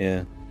 isn't it?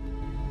 Yeah.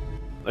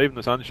 Even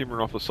the sun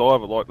shimmering off the side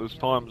of it, like there's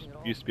times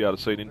you used to be able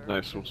to see an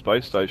International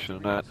Space Station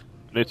and that,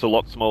 and it's a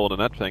lot smaller than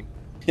that thing.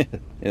 Yeah,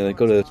 they've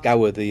got to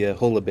scour the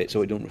hull a bit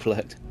so it don't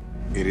reflect.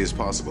 It is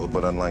possible,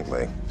 but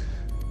unlikely.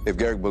 If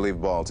Garrick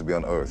believed Ball to be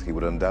on Earth, he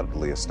would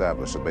undoubtedly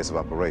establish a base of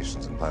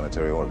operations in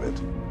planetary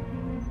orbit.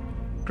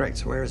 Great,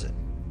 so where is it?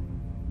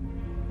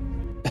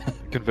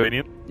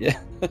 Convenient. Yeah.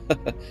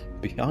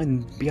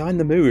 behind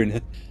the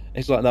moon.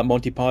 It's like that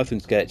Monty Python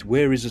sketch,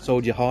 where is a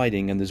soldier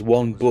hiding and there's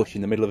one bush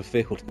in the middle of a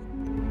field.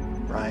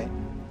 Right.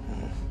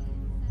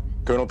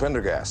 Colonel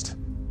Pendergast,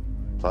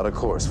 plot a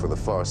course for the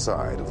far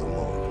side of the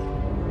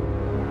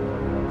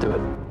moon. Do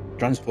it.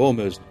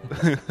 Transformers.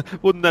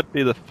 Wouldn't that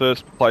be the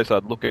first place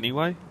I'd look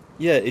anyway?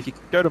 Yeah, if you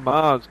go to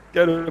Mars,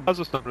 go to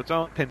Mars or something, it's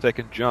only a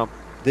 10-second jump.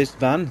 This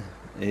van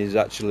is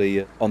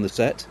actually on the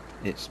set.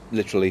 It's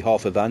literally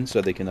half a van,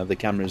 so they can have the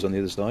cameras on the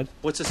other side.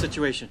 What's the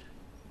situation?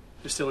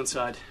 They're still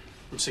inside,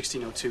 from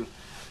 1602.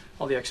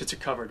 All the exits are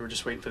covered. We're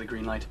just waiting for the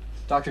green light.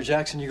 Dr.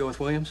 Jackson, you go with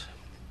Williams?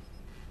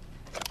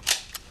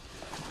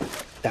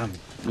 Damn,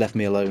 left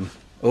me alone.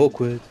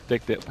 Awkward.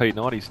 Decked out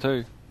P90s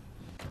too.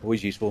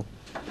 Always useful.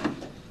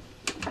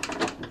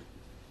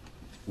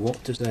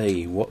 What to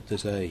say? What to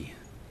say?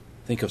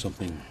 Think of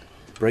something.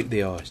 Break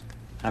the ice.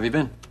 How have you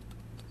been?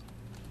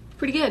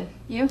 Pretty good.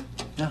 You?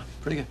 Yeah,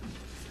 pretty good.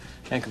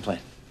 Can't complain.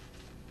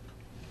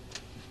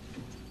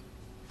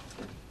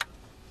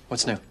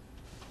 What's new?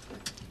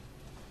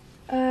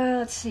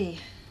 Let's see.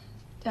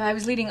 I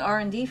was leading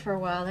R&D for a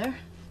while there.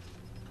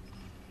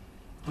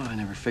 Oh, I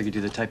never figured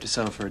you the type to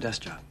settle for a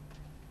desk job.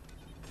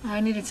 I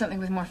needed something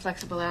with more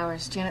flexible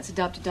hours. Janet's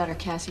adopted daughter,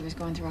 Cassie, was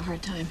going through a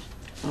hard time.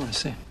 Oh, I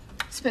see.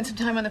 Spent some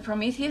time on the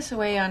Prometheus,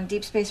 away on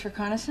deep space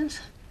reconnaissance.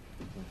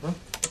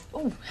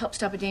 Oh, helped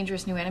stop a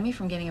dangerous new enemy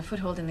from getting a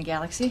foothold in the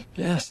galaxy.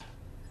 Yes.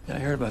 Yeah, I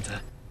heard about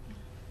that.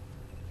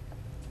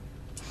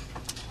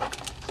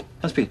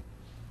 How's Pete?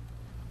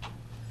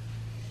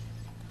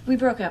 We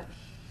broke up.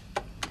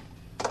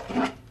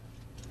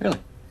 Really?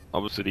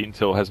 Obviously, the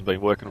intel hasn't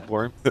been working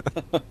for him.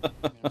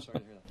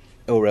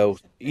 Or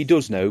else he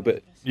does know,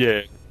 but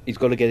yeah, he's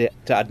got to get it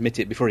to admit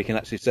it before he can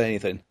actually say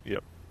anything.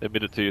 Yep.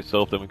 Admit it to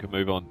yourself, then we can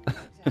move on.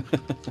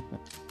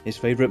 His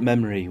favourite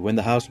memory, when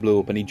the house blew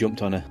up and he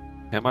jumped on her.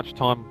 How much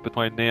time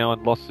between now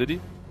and Lost City?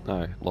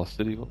 No, Lost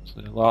City, what's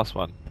the last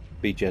one?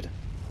 Beachhead.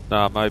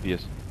 Nah,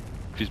 Mobius.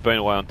 She's been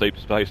away on deep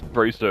space,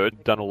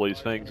 researched, done all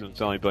these things, and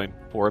it's only been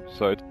 4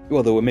 episodes.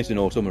 Well, they were missing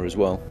all summer as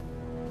well.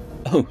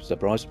 Oh,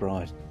 surprise,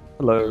 surprise.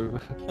 Hello.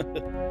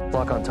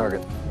 Lock on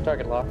target.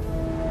 Target lock.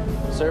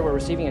 Sir, we're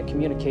receiving a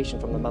communication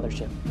from the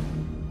mothership.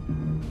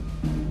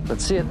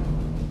 Let's see it.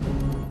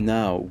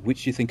 Now,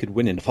 which do you think could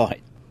win in a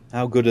fight?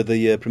 How good are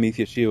the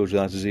Prometheus shields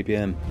without a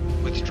ZPM?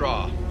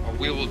 Withdraw, or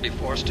we will be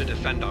forced to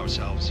defend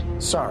ourselves.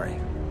 Sorry.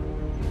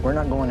 We're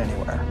not going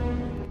anywhere.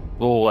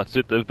 Oh, that's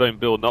it. They've been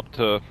building up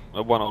to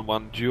a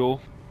one-on-one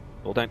duel.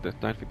 Well, don't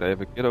think they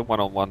ever get a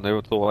one-on-one.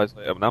 They're always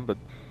outnumbered.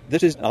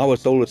 This is our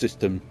solar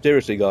system.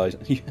 Seriously, guys.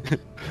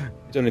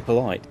 It's only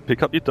polite.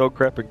 Pick up your dog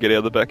crap and get out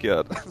of the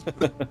backyard.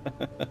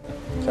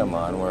 Come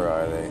on, where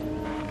are they?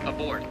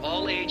 Aboard.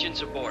 All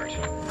agents aboard.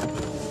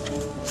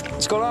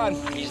 What's going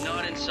on? He's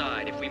not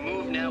inside. If we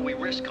move now, we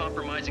risk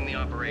compromising the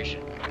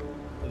operation.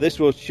 This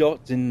was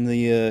shot in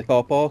the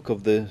car park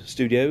of the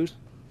studios.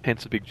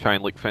 Hence a big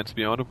chain link fence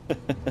behind them.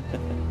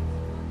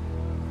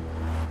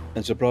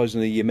 And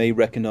surprisingly, you may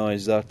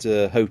recognise that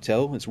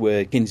hotel. It's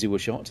where Kinsey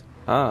was shot.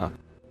 Ah.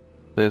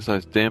 There's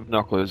those damn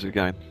binoculars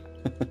again.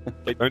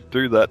 They don't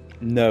do that.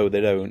 No,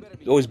 they don't.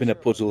 It's always been a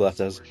puzzle, that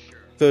has.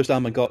 First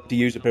time I got to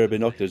use a pair of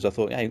binoculars, I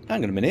thought, hey,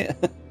 hang on a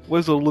minute.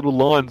 Where's the little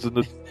lines in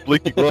the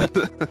blinking light?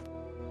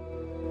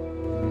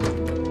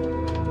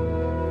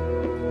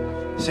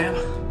 Sam?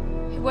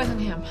 It wasn't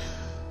him.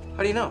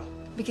 How do you know?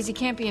 Because he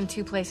can't be in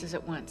two places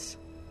at once.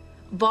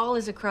 Ball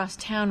is across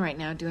town right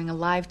now doing a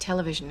live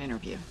television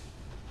interview.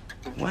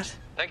 What?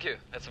 Thank you.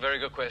 That's a very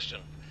good question.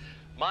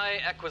 My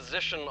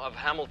acquisition of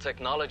Hamill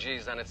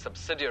Technologies and its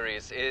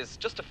subsidiaries is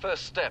just a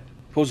first step.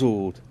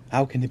 Puzzled.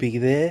 How can it be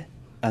there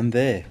and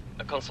there?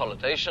 A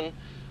consolidation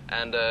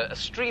and a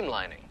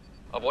streamlining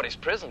of what is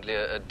presently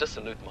a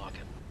dissolute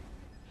market.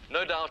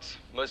 No doubt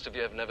most of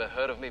you have never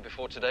heard of me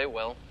before today.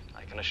 Well,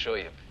 I can assure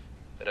you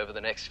that over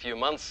the next few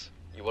months,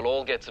 you will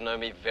all get to know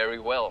me very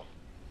well.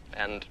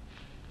 And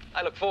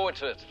I look forward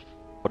to it.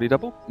 Body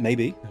double?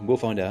 Maybe. We'll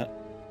find out.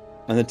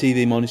 And the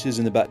TV monitors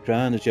in the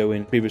background are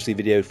showing previously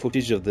videoed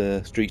footage of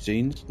the street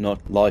scenes, not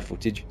live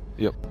footage.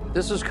 Yep.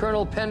 This is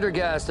Colonel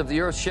Pendergast of the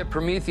Earthship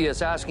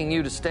Prometheus asking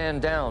you to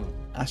stand down.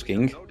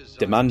 Asking,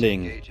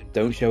 demanding,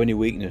 don't show any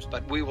weakness.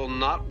 But we will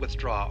not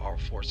withdraw our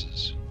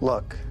forces.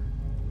 Look,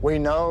 we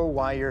know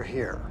why you're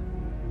here.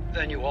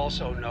 Then you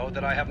also know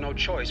that I have no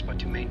choice but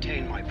to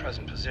maintain my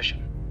present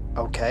position.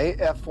 Okay,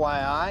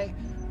 FYI,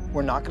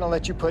 we're not going to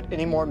let you put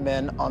any more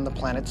men on the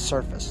planet's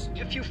surface.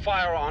 If you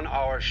fire on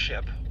our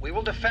ship, we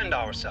will defend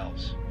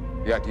ourselves.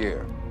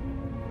 Yatir,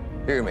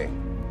 hear me.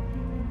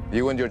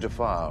 You and your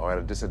Jafar are at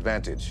a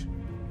disadvantage,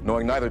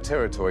 knowing neither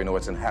territory nor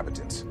its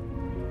inhabitants.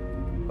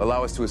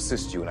 Allow us to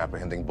assist you in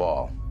apprehending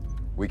Ball.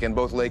 We can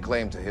both lay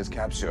claim to his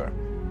capture.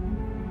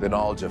 Then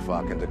all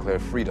Jafar can declare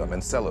freedom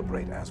and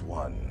celebrate as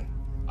one.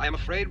 I am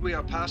afraid we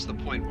are past the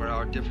point where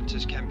our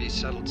differences can be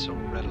settled so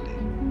readily.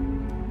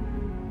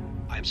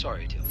 I am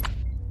sorry, Teal.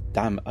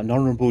 Damn, an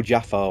honourable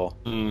Jafar.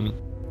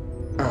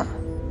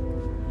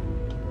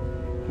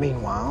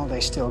 Meanwhile,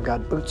 they still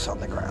got boots on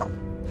the ground.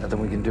 Nothing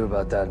we can do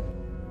about that.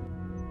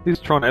 He's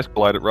trying to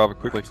escalate it rather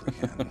quickly.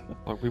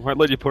 Like, we won't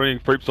let you put any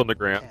creeps on the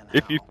ground.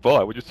 If you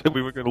fire, we just said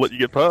we weren't going to let you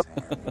get past.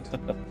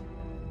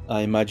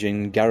 I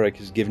imagine Garrick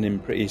has given him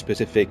pretty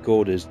specific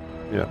orders.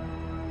 Yeah.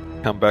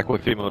 Come back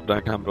with him or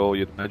don't come at all,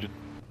 you'd imagine.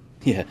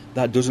 Yeah,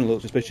 that doesn't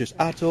look suspicious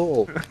at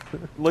all.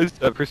 At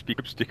least a crispy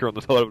sticker on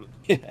the side of it.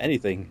 Yeah,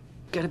 anything.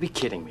 Gotta be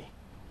kidding me.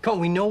 Come on,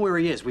 we know where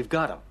he is. We've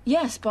got him.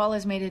 Yes, Ball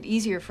has made it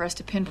easier for us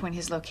to pinpoint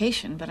his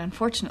location, but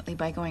unfortunately,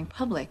 by going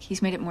public,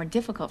 he's made it more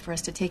difficult for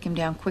us to take him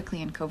down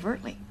quickly and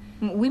covertly.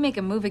 We make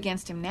a move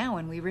against him now,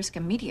 and we risk a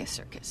media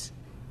circus.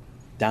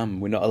 Damn,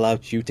 we're not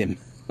allowed to shoot him.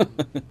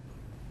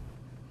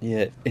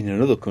 Yeah, in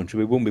another country,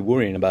 we wouldn't be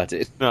worrying about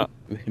it. No.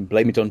 We can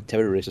blame it on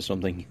terrorists or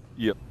something.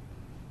 Yep.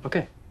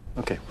 Okay,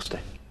 we'll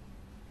stay.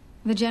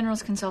 The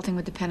General's consulting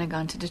with the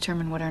Pentagon to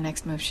determine what our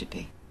next move should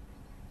be.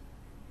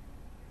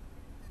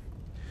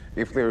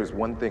 If there is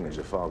one thing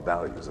Jafar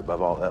values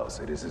above all else,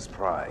 it is his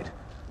pride.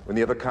 When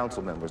the other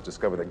council members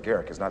discover that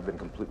Garrick has not been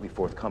completely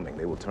forthcoming,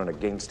 they will turn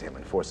against him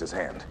and force his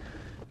hand.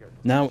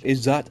 Now,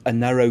 is that a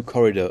narrow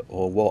corridor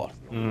or what?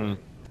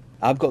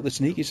 I've got the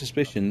sneaky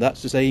suspicion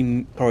that's the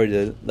same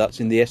corridor that's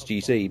in the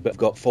SGC, but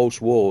got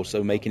false walls,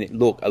 so making it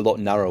look a lot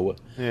narrower.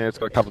 Yeah, it's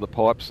got to cover the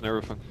pipes and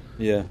everything.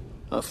 Yeah.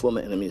 Our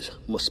former enemies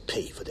must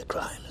pay for their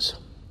crimes.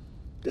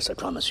 This I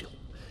promise you,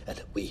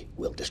 and we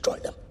will destroy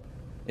them.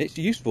 It's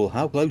useful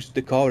how close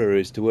the corridor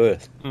is to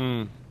Earth.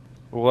 Well,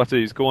 that's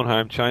it. He's gone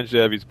home, changed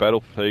out of his battle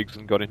fatigues,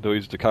 and got into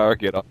his Dakar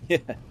getup. Yeah.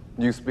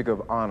 You speak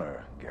of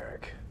honor,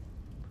 Garrick.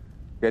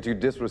 Yet you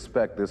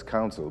disrespect this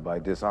council by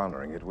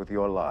dishonoring it with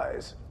your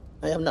lies.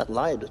 I have not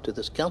lied to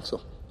this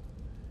council.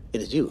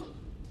 It is you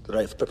that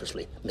I have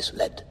purposely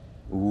misled.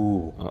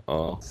 Ooh.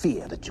 Uh-oh.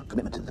 Fear that your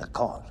commitment to the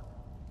cause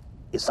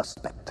is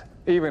suspect.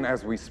 Even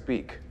as we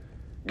speak,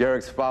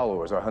 Garrick's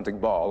followers are hunting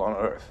Ball on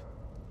Earth.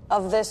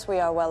 Of this we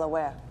are well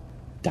aware.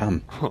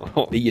 Damn.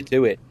 Beat you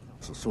to it.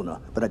 So sooner,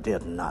 but I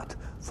dared not,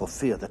 for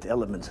fear that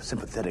elements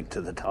sympathetic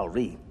to the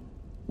Tauri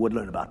would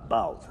learn about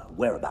Baal's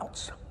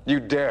whereabouts. You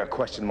dare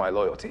question my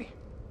loyalty?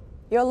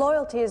 Your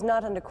loyalty is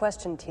not under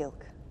question,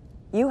 Teal'c.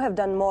 You have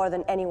done more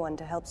than anyone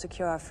to help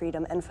secure our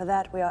freedom, and for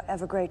that we are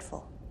ever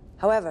grateful.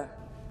 However,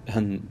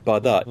 And by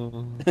that,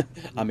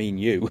 I mean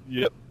you.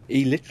 Yep.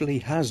 He literally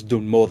has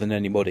done more than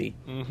anybody.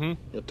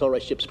 The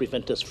Torres ships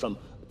prevent us from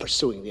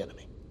pursuing the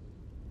enemy.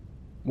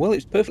 Well,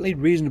 it's perfectly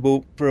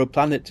reasonable for a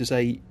planet to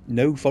say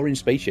no foreign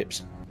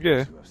spaceships.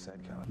 Yeah.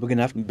 We're going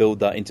to have to build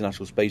that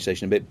International Space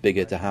Station a bit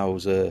bigger to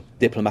house a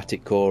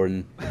diplomatic corps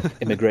and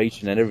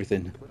immigration and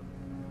everything.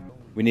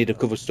 We need a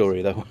cover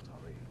story, though.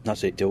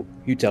 That's it, Tilt.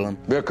 You tell them.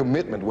 Their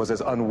commitment was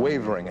as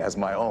unwavering as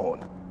my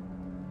own.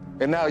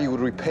 And now you would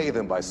repay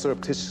them by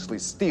surreptitiously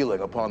stealing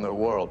upon their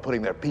world,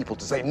 putting their people,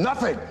 to say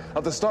nothing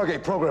of the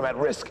Stargate program, at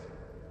risk.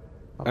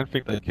 I don't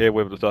think they care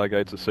whether the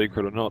Stargate's a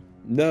secret or not.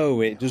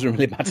 No, it doesn't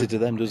really matter to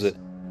them, does it?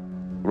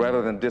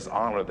 Rather than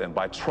dishonor them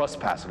by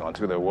trespassing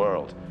onto their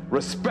world,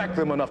 respect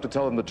them enough to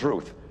tell them the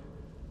truth.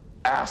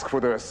 Ask for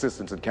their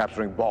assistance in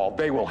capturing Ball.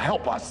 They will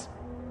help us.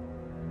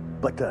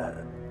 But,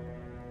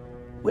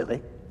 will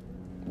they?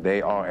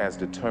 They are as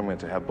determined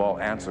to have Ball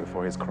answer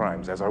for his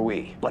crimes as are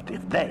we. But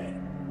if they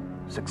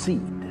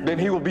succeed, then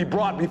he will be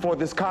brought before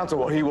this council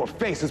where he will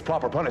face his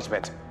proper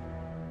punishment.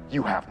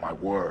 You have my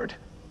word.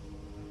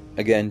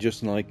 Again,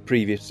 just like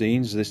previous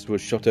scenes, this was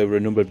shot over a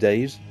number of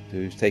days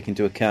to take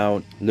into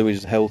account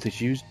Louis' health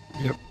issues.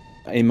 Yep.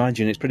 I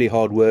imagine it's pretty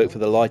hard work for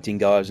the lighting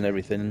guys and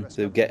everything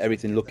to get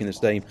everything looking the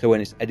same, so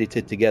when it's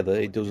edited together,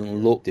 it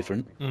doesn't look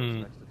different.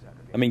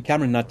 I mean,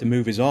 Cameron had to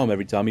move his arm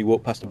every time he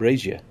walked past a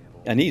brazier,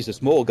 and he's a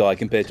small guy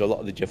compared to a lot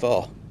of the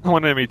Jafar. I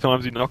wonder how many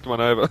times he knocked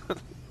one over.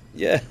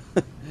 Yeah,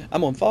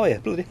 I'm on fire,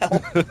 bloody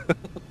hell.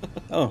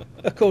 Oh,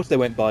 of course they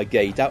went by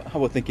gate. I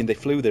was thinking they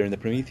flew there in the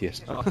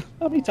Prometheus. How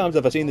many times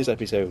have I seen this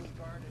episode?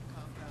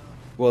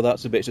 Well,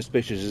 that's a bit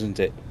suspicious, isn't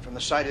it? From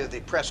the site of the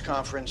press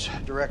conference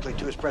directly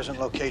to his present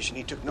location,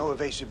 he took no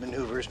evasive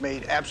maneuvers,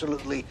 made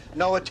absolutely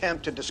no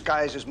attempt to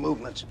disguise his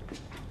movements.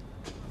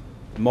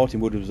 Martin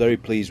Wood was very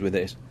pleased with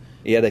this.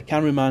 He had a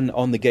cameraman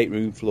on the gate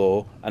room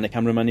floor and a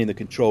cameraman in the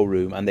control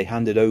room, and they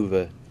handed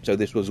over, so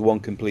this was one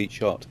complete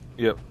shot.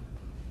 Yep.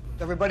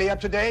 Everybody up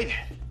to date?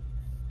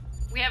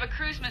 We have a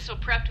cruise missile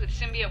prepped with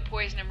symbiote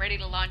poison and ready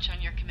to launch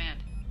on your command.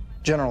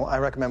 General, I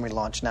recommend we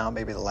launch now. It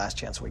may be the last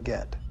chance we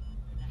get.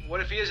 What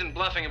if he isn't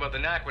bluffing about the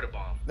Naquita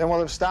bomb? Then we'll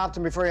have stopped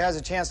him before he has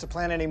a chance to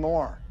plan any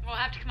more. We'll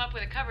have to come up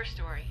with a cover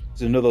story.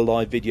 There's another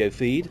live video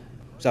feed.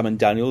 Sam and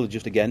Daniel are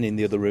just again in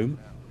the other room.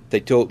 If they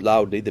talked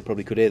loudly, they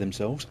probably could hear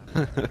themselves.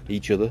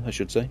 Each other, I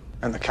should say.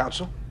 And the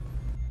council?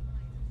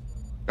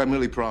 I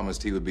merely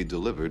promised he would be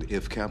delivered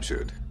if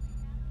captured.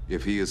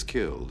 If he is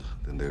killed,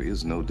 then there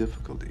is no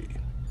difficulty.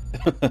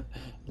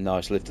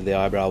 Nice lift of the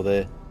eyebrow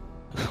there.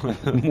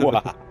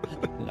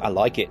 I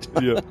like it.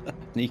 Yeah.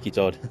 Sneaky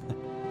Todd.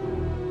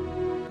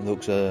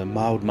 Looks a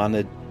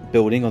mild-mannered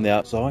building on the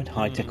outside,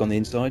 high-tech on the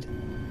inside.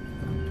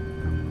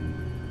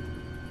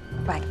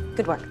 Right,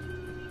 good work.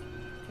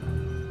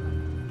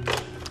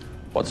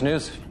 What's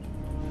news?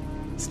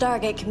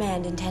 Stargate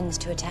Command intends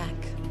to attack.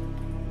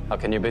 How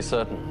can you be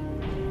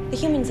certain? The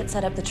humans that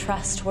set up the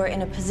Trust were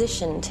in a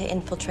position to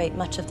infiltrate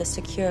much of the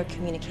secure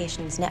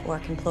communications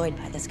network employed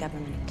by this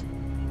government.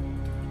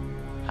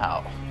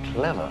 How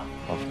clever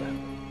of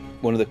them.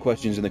 One of the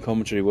questions in the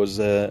commentary was,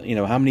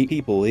 how many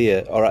people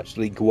here are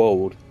actually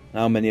Goa'uld?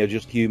 How many are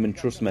just human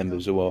Trust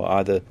members who are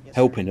either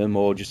helping them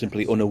or just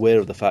simply unaware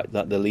of the fact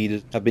that the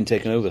leaders have been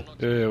taken over?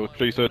 Yeah, well,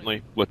 she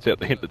certainly lets out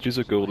the hint that she's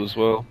a Goa'uld as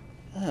well.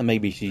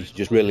 Maybe she's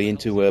just really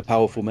into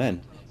powerful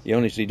men. You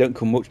honestly don't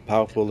come much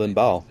powerful than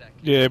Baal.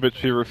 Yeah, but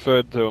she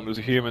referred to them as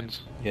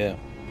humans. Yeah.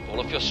 All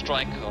of your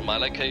strike on my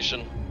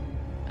location,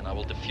 and I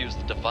will defuse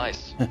the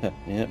device.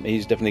 Yeah,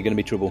 he's definitely going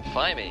to be trouble.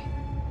 Defy me.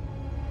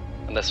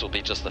 And this will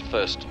be just the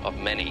first of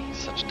many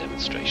such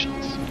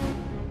demonstrations.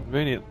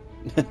 Convenient.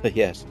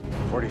 Yes.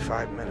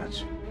 45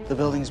 minutes. The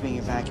building's being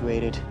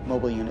evacuated.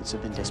 Mobile units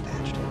have been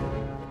dispatched.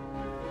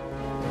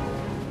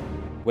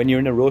 When you're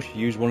in a rush,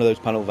 use one of those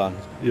panel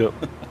vans. Yep.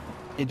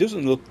 It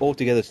doesn't look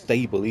altogether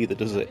stable either,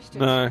 does it?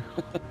 No.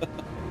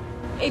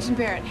 Agent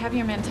Barrett, have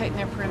your men tighten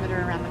their perimeter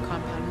around the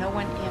compound. No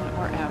one in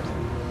or out.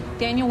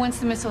 Daniel, once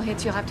the missile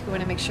hits, you'll have to go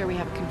in and make sure we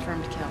have a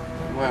confirmed kill.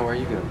 Where are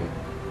you going to be?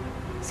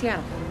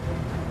 Seattle.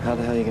 How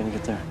the hell are you going to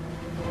get there?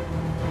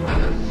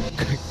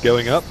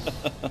 Going up?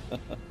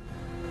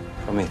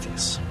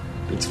 Prometheus.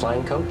 Beats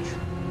flying coach.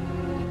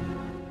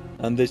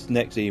 And this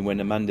next scene, when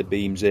Amanda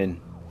beams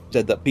in,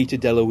 said that Peter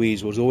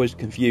DeLuise was always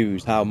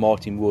confused how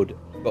Martin Wood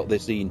got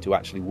this scene to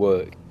actually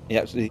work. He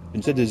actually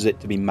considers it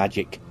to be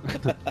magic.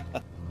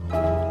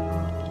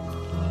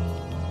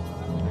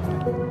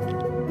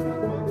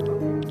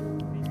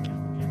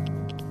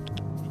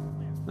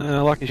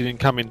 Lucky she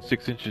didn't come in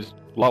 6 inches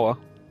lower,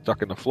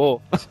 stuck in the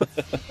floor.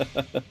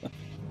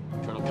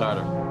 Colonel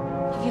Carter,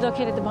 Have you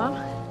located the bomb?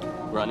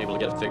 we're unable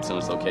to get a fix on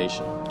its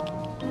location.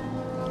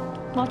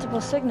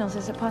 Multiple signals.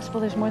 Is it possible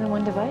there's more than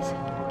one device?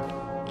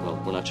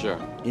 Well, we're not sure.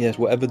 Yes,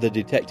 whatever they're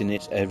detecting,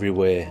 it's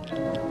everywhere.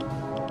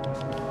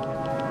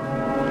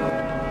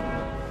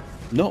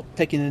 Not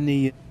taking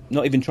any...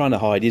 Not even trying to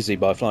hide, is he,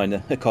 by flying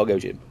a cargo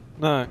ship?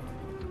 No.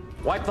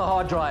 Wipe the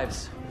hard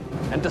drives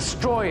and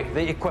destroy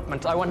the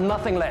equipment. I want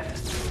nothing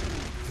left.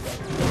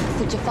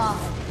 The Jafar.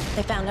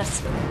 They found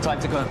us.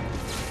 Time to go.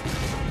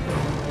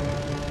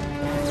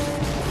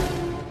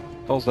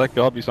 I was that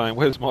guy, I'd be saying,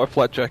 where's my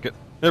flat jacket?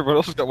 Everyone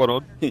else has got one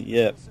on.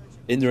 Yeah.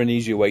 Isn't there an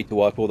easier way to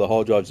wipe all the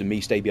hard drives and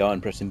me stay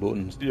behind pressing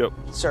buttons? Yep.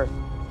 Sir,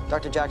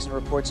 Dr. Jackson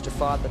reports to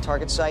FOD at the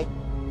target site.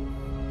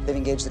 They've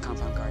engaged the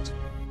compound guards.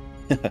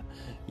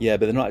 Yeah,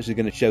 but they're not actually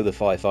going to show the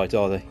firefight,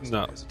 are they?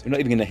 No. We're not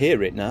even going to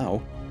hear it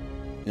now.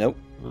 Nope,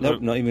 not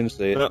even going to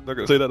see it. No, not going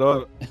to see that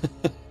either.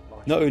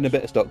 Not even a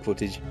bit of stock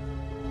footage.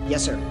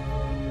 Yes, sir.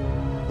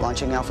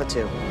 Launching Alpha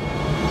 2.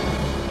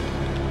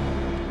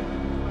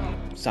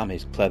 Sam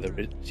is clever.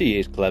 She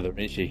is clever,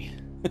 isn't she?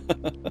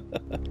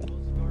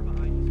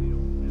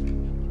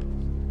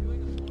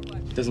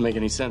 It doesn't make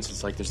any sense.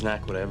 It's like there's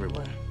Naquita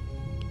everywhere.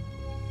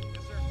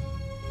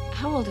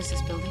 How old is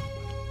this building?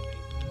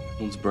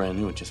 One's brand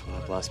new. It just went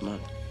up last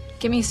month.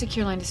 Give me a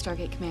secure line to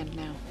Stargate Command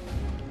now.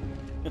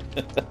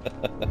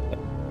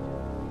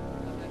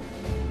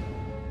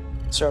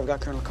 Sir, I've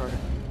got Colonel Carter.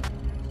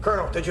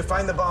 Colonel, did you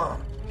find the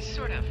bomb?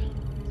 Sort of.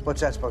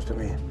 What's that supposed to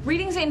mean?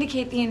 Readings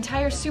indicate the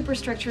entire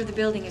superstructure of the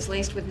building is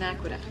laced with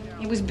Naquita.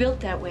 It was built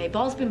that way.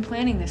 Ball's been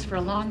planning this for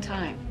a long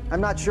time. I'm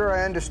not sure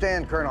I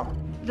understand, Colonel.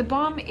 The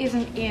bomb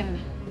isn't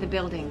in the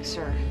building,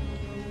 sir.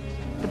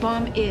 The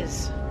bomb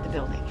is the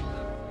building.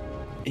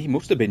 He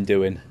must have been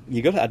doing.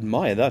 You got to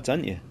admire that,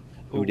 haven't you?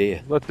 Oh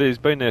dear. Look, he's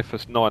been there for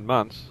 9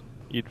 months.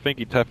 You'd think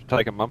he'd have to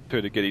take a month or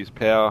two to get his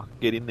power,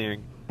 get in there.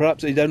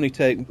 Perhaps it'd only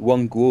take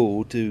one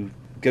ghoul to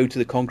go to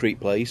the concrete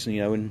place,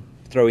 and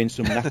throw in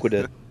some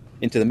Naquita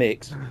into the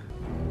mix.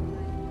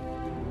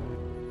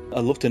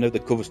 I'd love to know the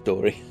cover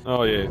story.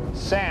 Oh, yeah.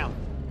 Sam,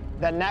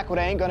 that Naquita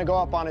ain't gonna go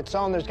up on its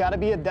own. There's gotta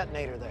be a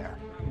detonator there.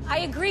 I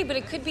agree, but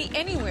it could be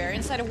anywhere.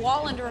 Inside a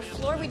wall, under a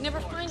floor. We'd never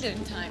find it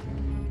in time.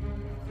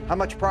 How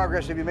much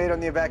progress have you made on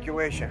the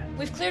evacuation?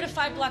 We've cleared a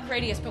 5-block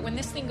radius, but when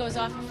this thing goes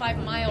off, a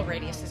 5-mile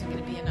radius isn't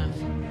going to be enough.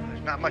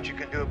 There's not much you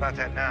can do about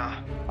that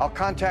now. I'll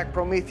contact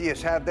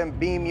Prometheus, have them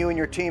beam you and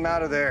your team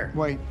out of there.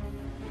 Wait,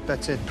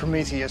 that's it,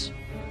 Prometheus.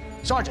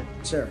 Sergeant!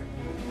 Sir,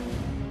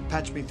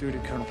 patch me through to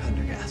Colonel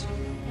Pendergast.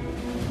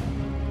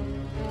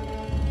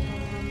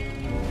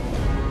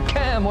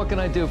 Cam, what can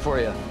I do for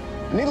you?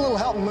 I need a little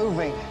help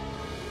moving.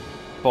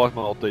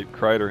 5-mile deep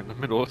crater in the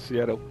middle of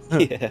Seattle.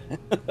 Yeah.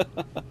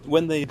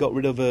 When they got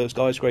rid of a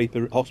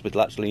skyscraper hospital,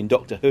 actually, in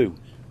Doctor Who,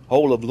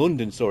 whole of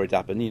London saw it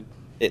happen.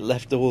 It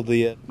left all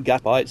the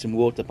gas pipes and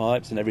water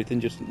pipes and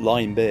everything just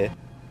lying bare.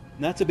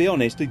 Now, to be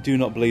honest, I do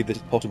not believe this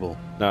is possible.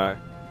 No.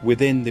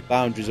 Within the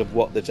boundaries of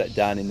what they've set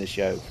down in the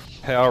show.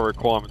 Power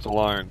requirements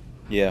alone.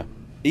 Yeah.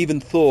 Even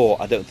Thor,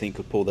 I don't think,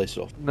 could pull this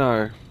off.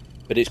 No.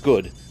 But it's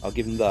good. I'll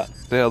give him that.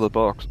 It's out of the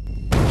box.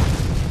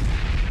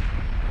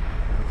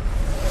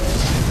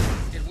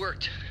 It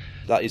worked.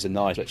 That is a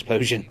nice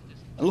explosion.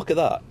 And look at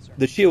that.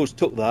 The shields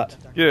took that.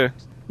 Yeah.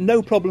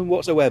 No problem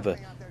whatsoever.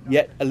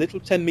 Yet a little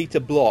 10-metre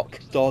block,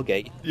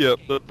 Stargate. Yep,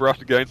 that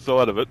brushed against the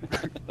side of it.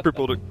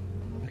 Crippled it.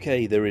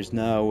 Okay, there is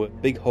now a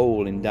big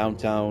hole in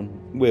downtown...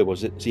 Where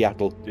was it?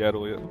 Seattle.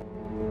 Seattle, yeah.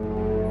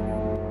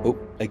 Oh,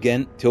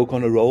 again, Tilk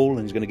on a roll,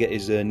 and he's going to get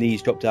his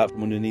knees chopped out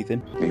from underneath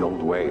him. The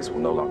old ways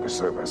will no longer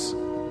serve us.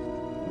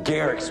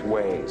 Garrick's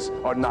ways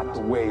are not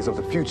the ways of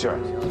the future.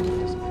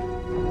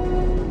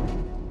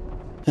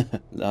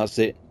 That's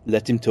it.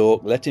 Let him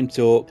talk. Let him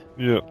talk.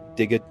 Yeah.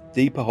 Dig a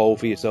deeper hole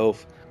for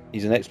yourself.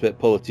 He's an expert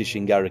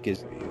politician, Garrick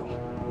is.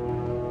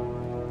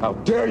 How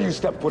dare you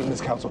step foot in this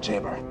council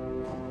chamber?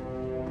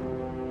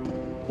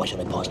 Why should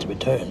I pause to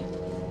return?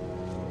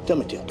 Tell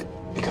me, Tilk.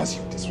 Because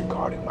you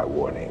disregarded my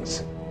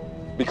warnings.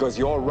 Because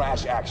your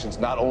rash actions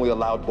not only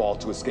allowed Ball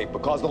to escape,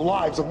 but caused the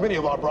lives of many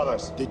of our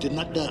brothers. They did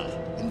not die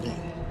in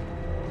vain.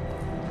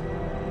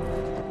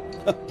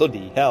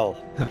 Bloody hell.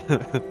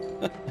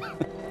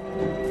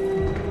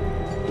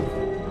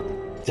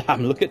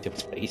 Damn, look at your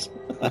face.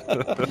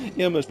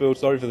 You almost feel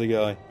sorry for the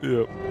guy.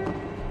 Yep.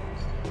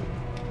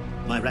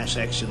 My rash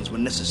actions were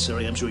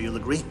necessary, I'm sure you'll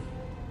agree.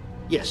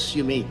 Yes,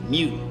 you may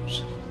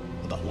muse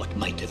about what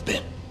might have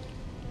been.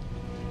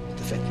 But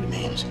the fact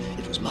remains,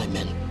 it was my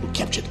men who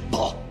captured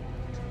Ball.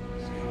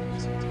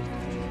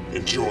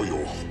 Enjoy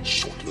your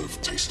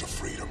short-lived taste of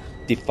freedom.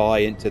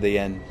 Defiant to the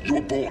end. You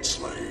were born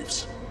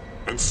slaves,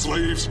 and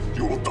slaves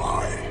you will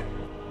die.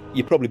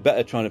 You're probably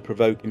better trying to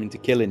provoke him into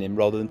killing him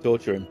rather than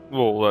torture him.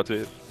 Well, that's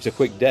it. It's a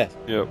quick death.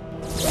 Yep.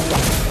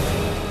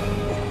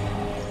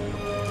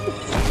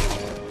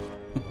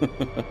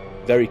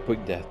 Very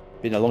quick death.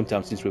 Been a long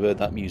time since we've heard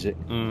that music.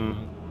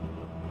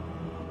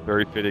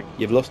 Very fitting.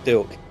 You've lost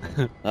Tilk.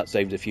 That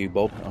saved a few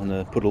bob on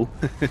a puddle.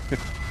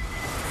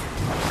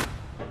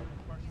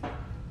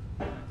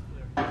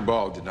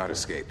 Ball did not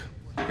escape.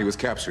 He was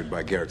captured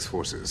by Garrick's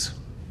forces.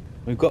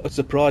 We've got a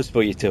surprise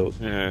for you, Tilk.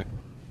 Yeah.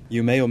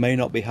 You may or may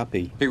not be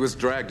happy. He was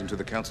dragged into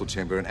the council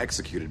chamber and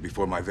executed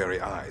before my very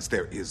eyes.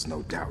 There is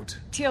no doubt.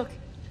 Teal'c,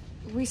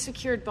 we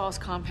secured Ball's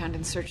compound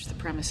and searched the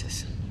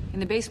premises. In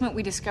the basement,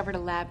 we discovered a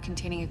lab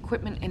containing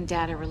equipment and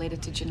data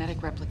related to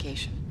genetic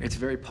replication. It's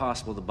very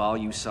possible the Ball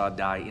you saw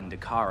die in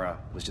Dakara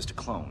was just a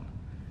clone.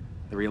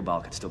 The real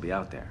Ball could still be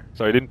out there.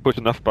 So he didn't push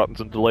enough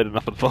buttons and delete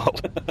enough of the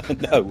files.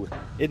 No.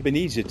 It'd been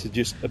easier to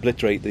just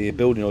obliterate the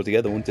building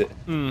altogether, wouldn't it?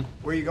 Where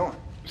are you going?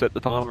 Set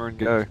the timer and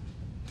go.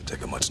 To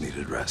take a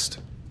much-needed rest.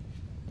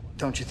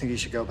 Don't you think he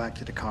should go back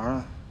to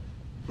Dakara?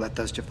 Let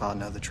those Jaffa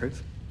know the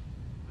truth?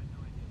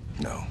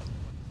 No.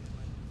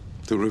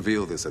 To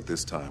reveal this at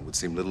this time would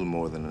seem little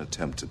more than an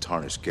attempt to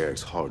tarnish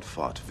Garrick's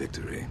hard-fought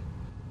victory.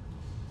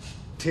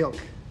 Teal'c,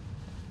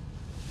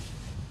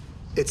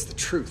 it's the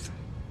truth.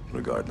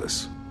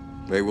 Regardless,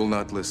 they will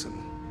not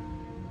listen.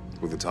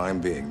 For the time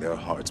being, their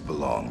hearts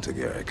belong to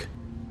Garrick.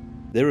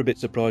 They're a bit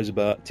surprised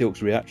about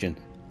Teal'c's reaction.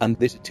 And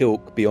this is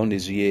Teal'c beyond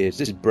his years.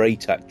 This is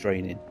Braytac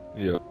training.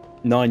 Yeah.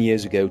 9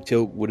 years ago,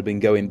 Teal'c would have been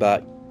going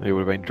back. He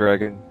would have been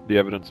dragging the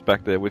evidence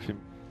back there with him.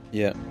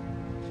 Yeah.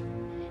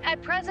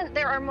 At present,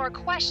 there are more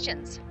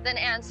questions than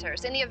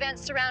answers in the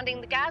events surrounding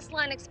the gas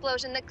line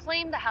explosion that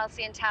claimed the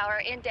Halcyon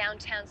Tower in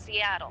downtown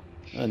Seattle.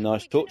 A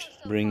nice touch.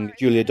 Bring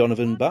Julia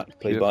Donovan back,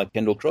 played by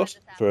Kendall Cross,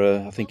 for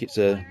I think it's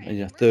a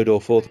third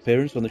or fourth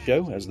appearance on the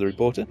show as the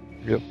reporter.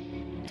 Yep.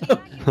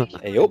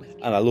 Hey up,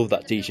 and I love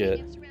that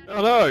T-shirt.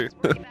 Oh no!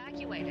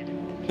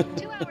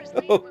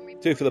 Oh,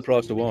 two for the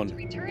price of one.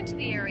 Returned to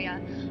the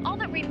area. All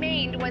that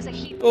remained was a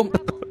heap of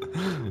rubble,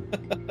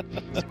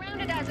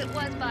 surrounded as it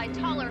was by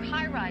taller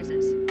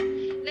high-rises.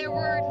 There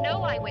were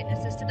no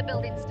eyewitnesses to the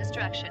building's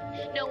destruction.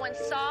 No one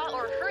saw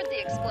or heard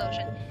the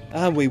explosion.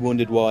 And we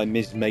wondered why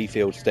Ms.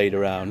 Mayfield stayed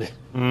around.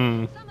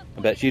 I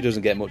bet she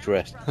doesn't get much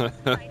rest.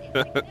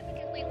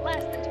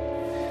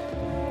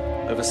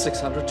 Over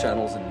 600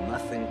 channels and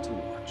nothing to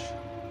watch.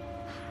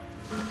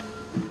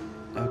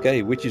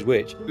 Okay, which is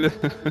which?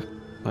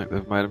 Like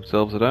they've made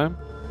themselves at home.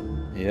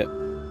 Yep.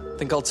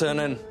 Think I'll turn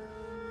in.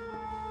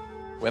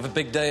 We have a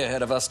big day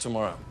ahead of us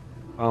tomorrow.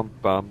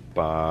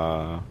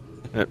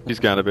 Yep, he's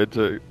going to bed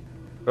too.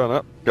 Oh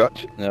no,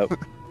 gotcha. No.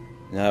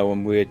 No,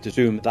 and we're to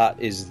assume that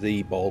is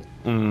the ball.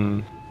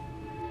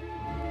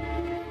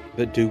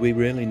 But do we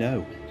really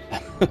know?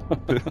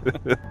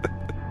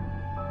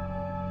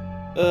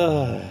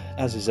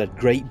 As I said,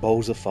 Great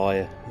Balls of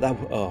Fire. That.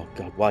 Oh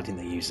God, why didn't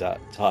they use that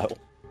title?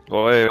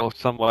 Well, yeah, or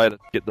some way to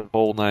get the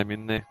ball name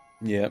in there.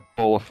 Yeah.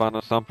 Ball of Fun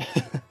or something.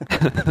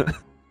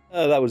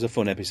 That was a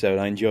fun episode.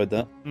 I enjoyed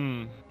that.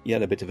 Mm. You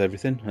had a bit of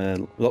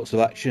everything. Lots of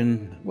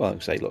action. Well, I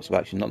say lots of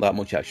action, not that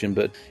much action,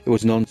 but it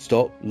was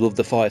non-stop. Loved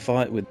the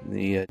firefight with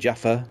the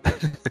Jaffa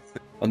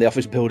on the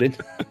office building.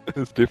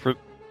 It's different.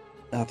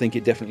 I think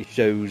it definitely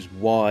shows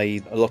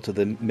why a lot of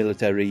the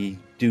military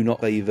do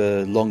not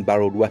favour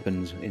long-barreled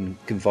weapons in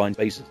confined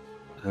spaces.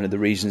 One of the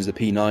reasons the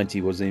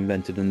P90 was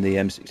invented and the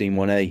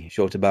M16-1A,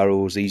 shorter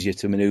barrels, easier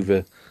to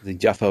manoeuvre. The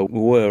Jaffa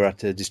were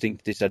at a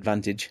distinct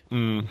disadvantage.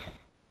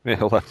 Yeah,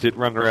 well, that's it.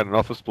 Run around an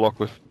office block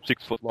with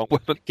 6-foot-long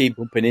weapon. Keep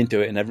bumping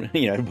into it and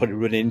everybody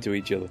running into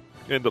each other.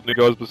 End up the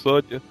guys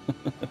beside you.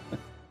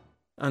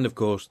 And of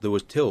course, there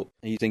was Teal'c.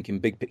 He's thinking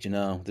big picture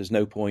now. There's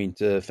no point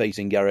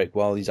facing Garrick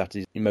while he's at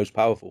his most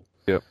powerful.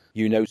 Yep.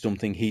 You know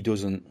something he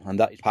doesn't, and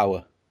that is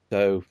power.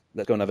 So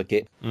let's go and have a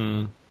kip.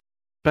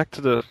 Back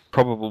to the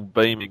probable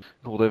beaming.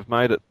 Well, they've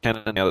made it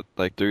canon now that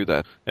they do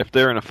that. If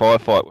they're in a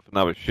firefight with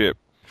another ship,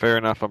 fair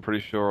enough, I'm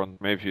pretty sure on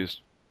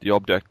Mevius, the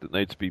object that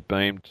needs to be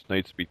beamed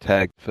needs to be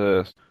tagged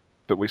first.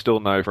 But we still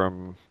know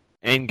from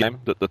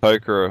Endgame that the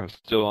Tok'ra are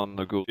still on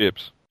the Goa'uld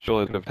ships.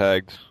 Surely they could have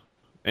tagged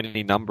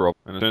any number of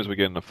them. And as soon as we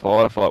get in a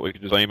firefight, we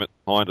can just beam it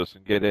behind us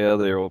and get out of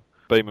there or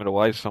beam it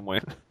away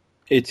somewhere.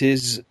 It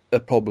is a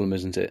problem,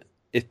 isn't it?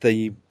 If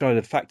they tried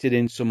to factor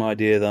in some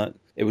idea that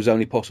it was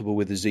only possible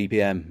with the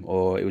ZPM,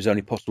 or it was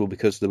only possible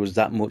because there was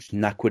that much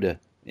naquadah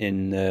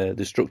in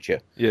the structure,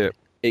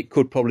 it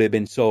could probably have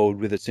been solved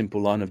with a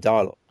simple line of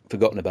dialogue.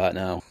 Forgotten about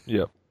now.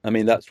 Yeah. I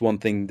mean, that's one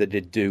thing they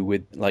did do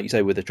with, like you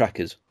say, with the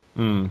trackers.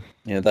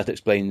 That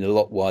explained a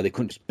lot why they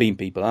couldn't just beam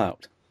people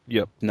out.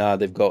 Yep. Now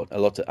they've got a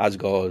lot of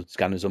Asgard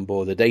scanners on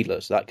board the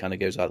Daedalus. That kind of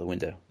goes out the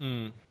window.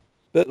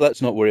 But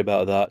let's not worry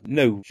about that.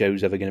 No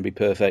show's ever going to be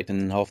perfect,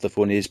 and half the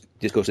fun is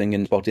discussing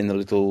and spotting the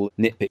little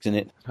nitpicks in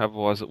it.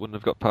 Otherwise, it wouldn't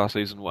have got past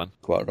season 1.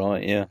 Quite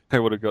right, yeah. They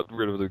would have got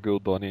rid of the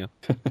Goa'uld by now.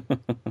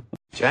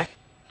 Jack?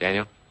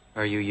 Daniel?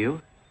 Are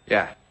you?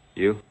 Yeah.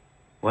 You?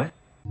 What?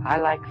 I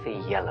like the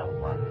yellow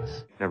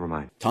ones. Never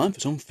mind. Time for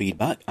some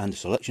feedback and a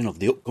selection of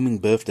the upcoming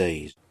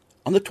birthdays.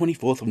 On the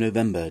 24th of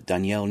November,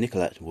 Danielle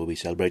Nicolette will be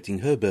celebrating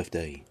her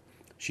birthday.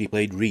 She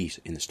played Reese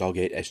in the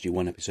Stargate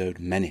SG-1 episode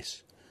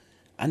Menace,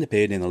 and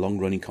appeared in the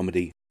long-running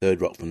comedy Third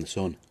Rock from the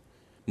Sun.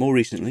 More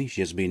recently,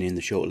 she has been in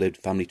the short-lived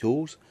Family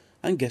Tools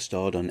and guest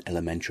starred on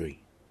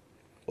Elementary.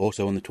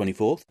 Also on the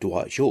 24th,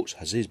 Dwight Schultz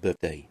has his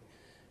birthday.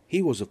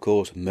 He was, of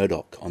course,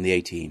 Murdoch on the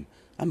A-Team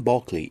and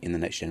Barclay in The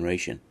Next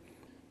Generation,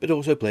 but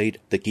also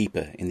played The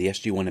Keeper in the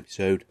SG-1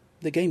 episode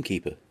The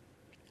Gamekeeper.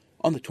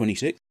 On the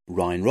 26th,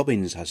 Ryan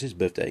Robbins has his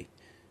birthday.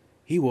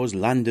 He was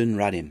Landon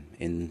Radim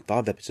in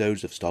 5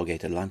 episodes of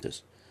Stargate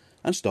Atlantis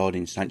and starred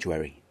in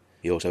Sanctuary.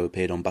 He also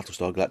appeared on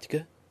Battlestar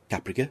Galactica,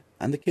 Caprica,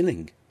 and The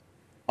Killing.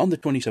 On the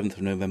 27th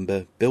of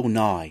November, Bill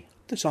Nye,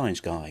 the science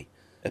guy,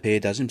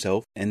 appeared as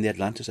himself in the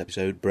Atlantis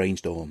episode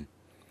Brainstorm.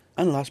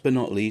 And last but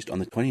not least, on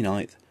the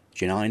 29th,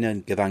 Janina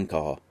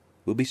Gavankar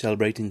will be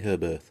celebrating her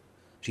birth.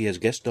 She has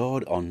guest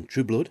starred on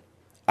True Blood,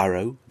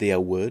 Arrow, The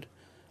L Word,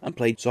 and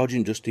played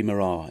Sergeant Dusty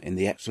Marrar in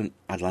the excellent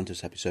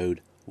Atlantis episode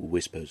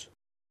Whispers.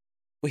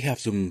 We have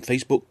some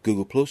Facebook,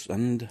 Google Plus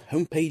and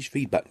homepage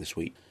feedback this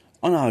week.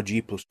 On our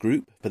G Plus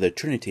group for the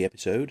Trinity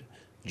episode,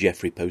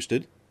 Jeffrey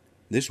posted,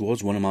 "This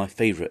was one of my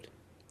favourite.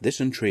 This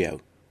and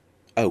Trio.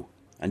 Oh,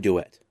 and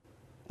Duet."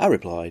 I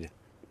replied,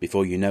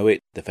 "Before you know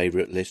it, the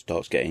favourite list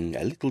starts getting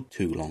a little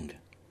too long."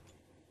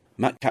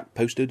 Matt Cap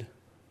posted,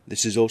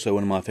 "This is also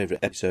one of my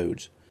favourite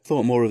episodes.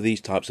 Thought more of these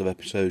types of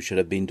episodes should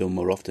have been done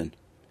more often.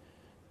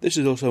 This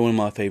is also one of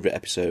my favourite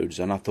episodes,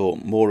 and I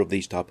thought more of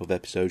these type of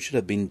episodes should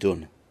have been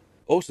done.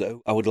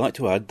 Also, I would like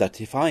to add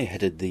that if I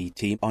headed the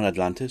team on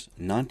Atlantis,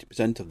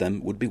 90% of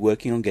them would be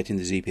working on getting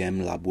the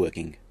ZPM lab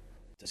working.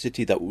 A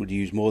city that would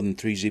use more than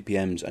 3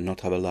 ZPMs and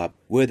not have a lab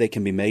where they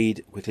can be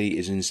made quickly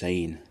is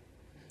insane."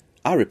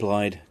 I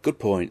replied, "Good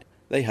point.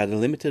 They had a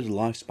limited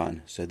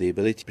lifespan, so the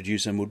ability to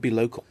produce them would be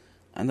local,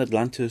 and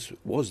Atlantis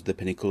was the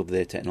pinnacle of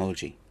their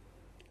technology."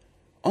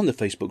 On the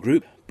Facebook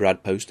group,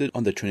 Brad posted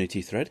on the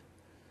Trinity thread,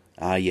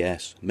 "Ah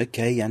yes,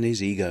 McKay and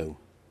his ego."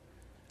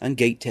 And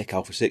Gate Tech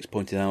Alpha 6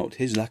 pointed out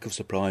his lack of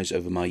surprise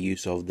over my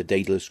use of the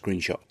Daedalus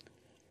screenshot.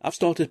 I've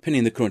started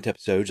pinning the current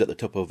episodes at the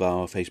top of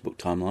our Facebook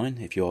timeline.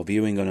 If you are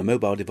viewing on a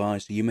mobile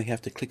device, you may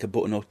have to click a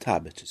button or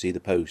tab to see the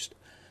post,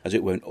 as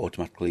it won't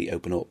automatically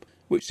open up,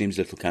 which seems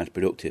a little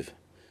counterproductive.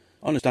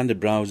 On a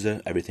standard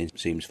browser, everything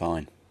seems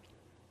fine.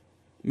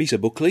 Misa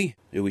Buckley,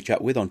 who we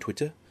chat with on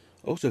Twitter,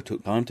 also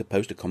took time to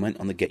post a comment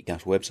on the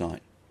Gatecast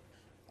website.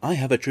 "I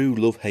have a true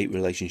love-hate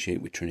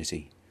relationship with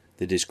Trinity.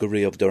 The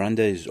discovery of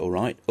Doranda is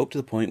alright, up to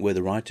the point where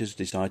the writers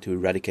decide to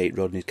eradicate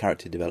Rodney's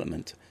character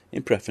development,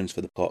 in preference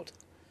for the plot.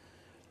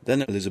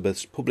 Then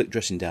Elizabeth's public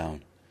dressing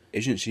down.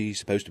 Isn't she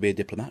supposed to be a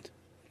diplomat?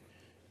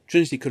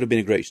 Trinity could have been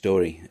a great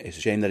story. It's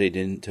a shame that it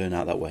didn't turn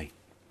out that way."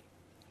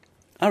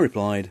 I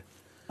replied,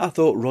 "I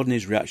thought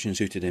Rodney's reaction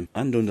suited him,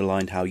 and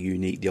underlined how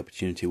unique the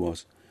opportunity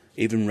was.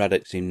 Even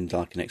Radek seemed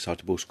like an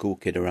excitable school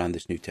kid around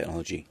this new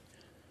technology.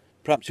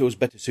 Perhaps it was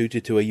better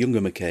suited to a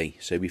younger McKay,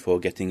 so before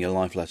getting a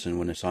life lesson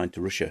when assigned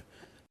to Russia.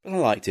 But I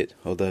liked it,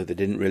 although they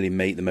didn't really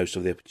make the most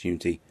of the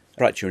opportunity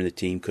Pratchett and the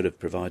team could have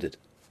provided."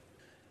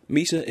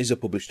 Misa is a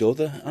published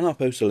author, and I'll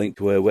post a link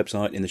to her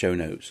website in the show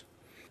notes.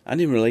 And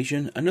in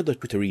relation, another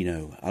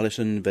Twitterino,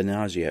 Alison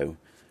Venazio,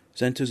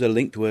 sent us a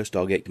link to her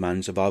Stargate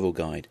Command survival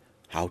guide,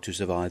 How to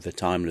Survive the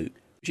Time Loop,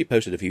 which she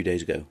posted a few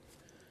days ago.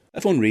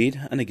 A fun read,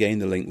 and again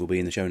the link will be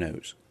in the show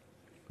notes.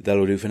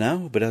 That'll do for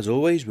now, but as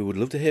always, we would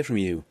love to hear from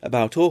you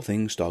about all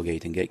things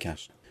Stargate and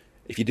Gatecast.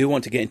 If you do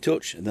want to get in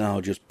touch, then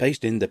I'll just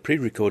paste in the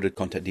pre-recorded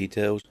contact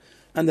details,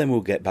 and then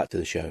we'll get back to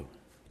the show.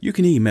 You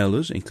can email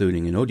us,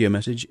 including an audio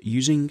message,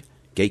 using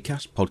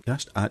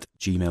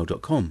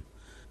gatecastpodcast@gmail.com,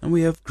 and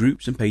we have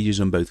groups and pages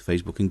on both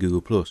Facebook and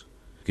Google+. You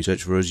can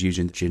search for us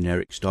using the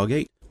generic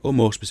Stargate, or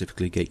more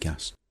specifically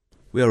Gatecast.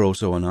 We are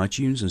also on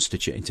iTunes and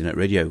Stitcher Internet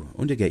Radio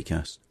under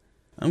Gatecast,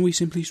 and we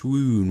simply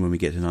swoon when we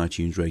get an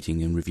iTunes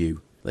rating and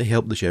review. They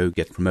help the show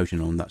get promotion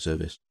on that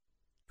service.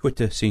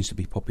 Twitter seems to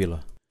be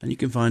popular, and you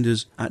can find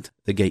us at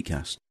The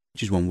Gatecast,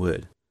 which is one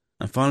word.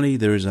 And finally,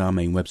 there is our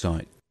main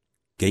website,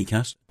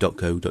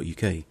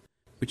 gatecast.co.uk,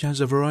 which has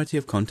a variety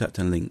of contact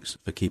and links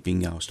for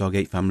keeping our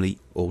Stargate family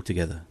all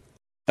together.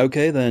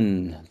 Okay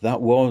then, that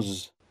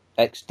was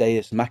Ex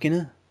Deus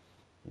Machina.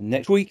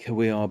 Next week,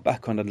 we are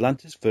back on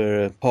Atlantis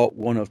for part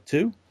 1 of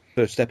 2.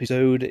 First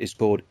episode is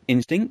called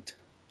Instinct,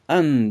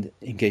 and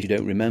in case you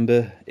don't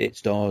remember, it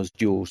stars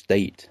Jewel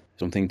State.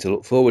 Something to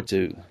look forward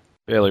to.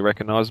 Barely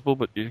recognisable,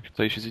 but you can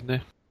see she's in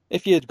there.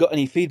 If you've got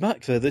any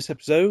feedback for this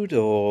episode,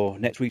 or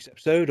next week's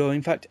episode, or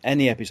in fact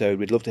any episode,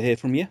 we'd love to hear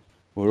from you.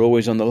 We're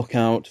always on the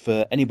lookout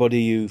for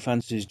anybody who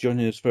fancies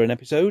joining us for an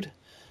episode.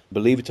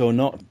 Believe it or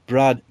not,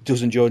 Brad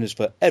doesn't join us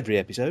for every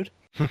episode.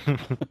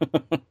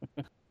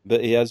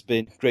 But he has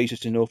been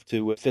gracious enough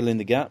to fill in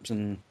the gaps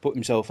and put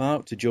himself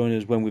out to join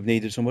us when we've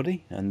needed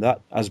somebody, and that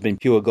has been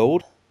pure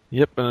gold.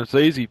 Yep, and it's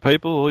easy,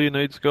 people. All you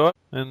need is Skype,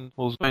 and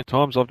well, there's been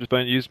times I've just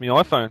been using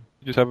my iPhone,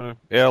 just having an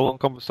hour-long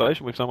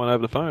conversation with someone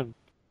over the phone.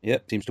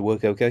 Yep, seems to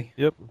work okay.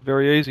 Yep,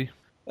 very easy.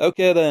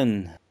 Okay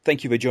then,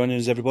 thank you for joining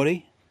us,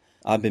 everybody.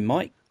 I've been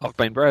Mike. I've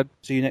been Brad.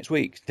 See you next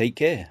week. Take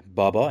care.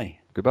 Bye-bye.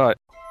 Goodbye.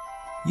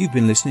 You've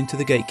been listening to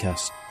The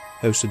Gatecast,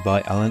 hosted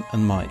by Alan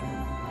and Mike.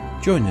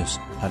 Join us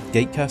at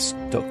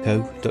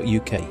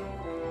gatecast.co.uk.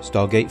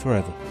 Stargate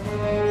forever.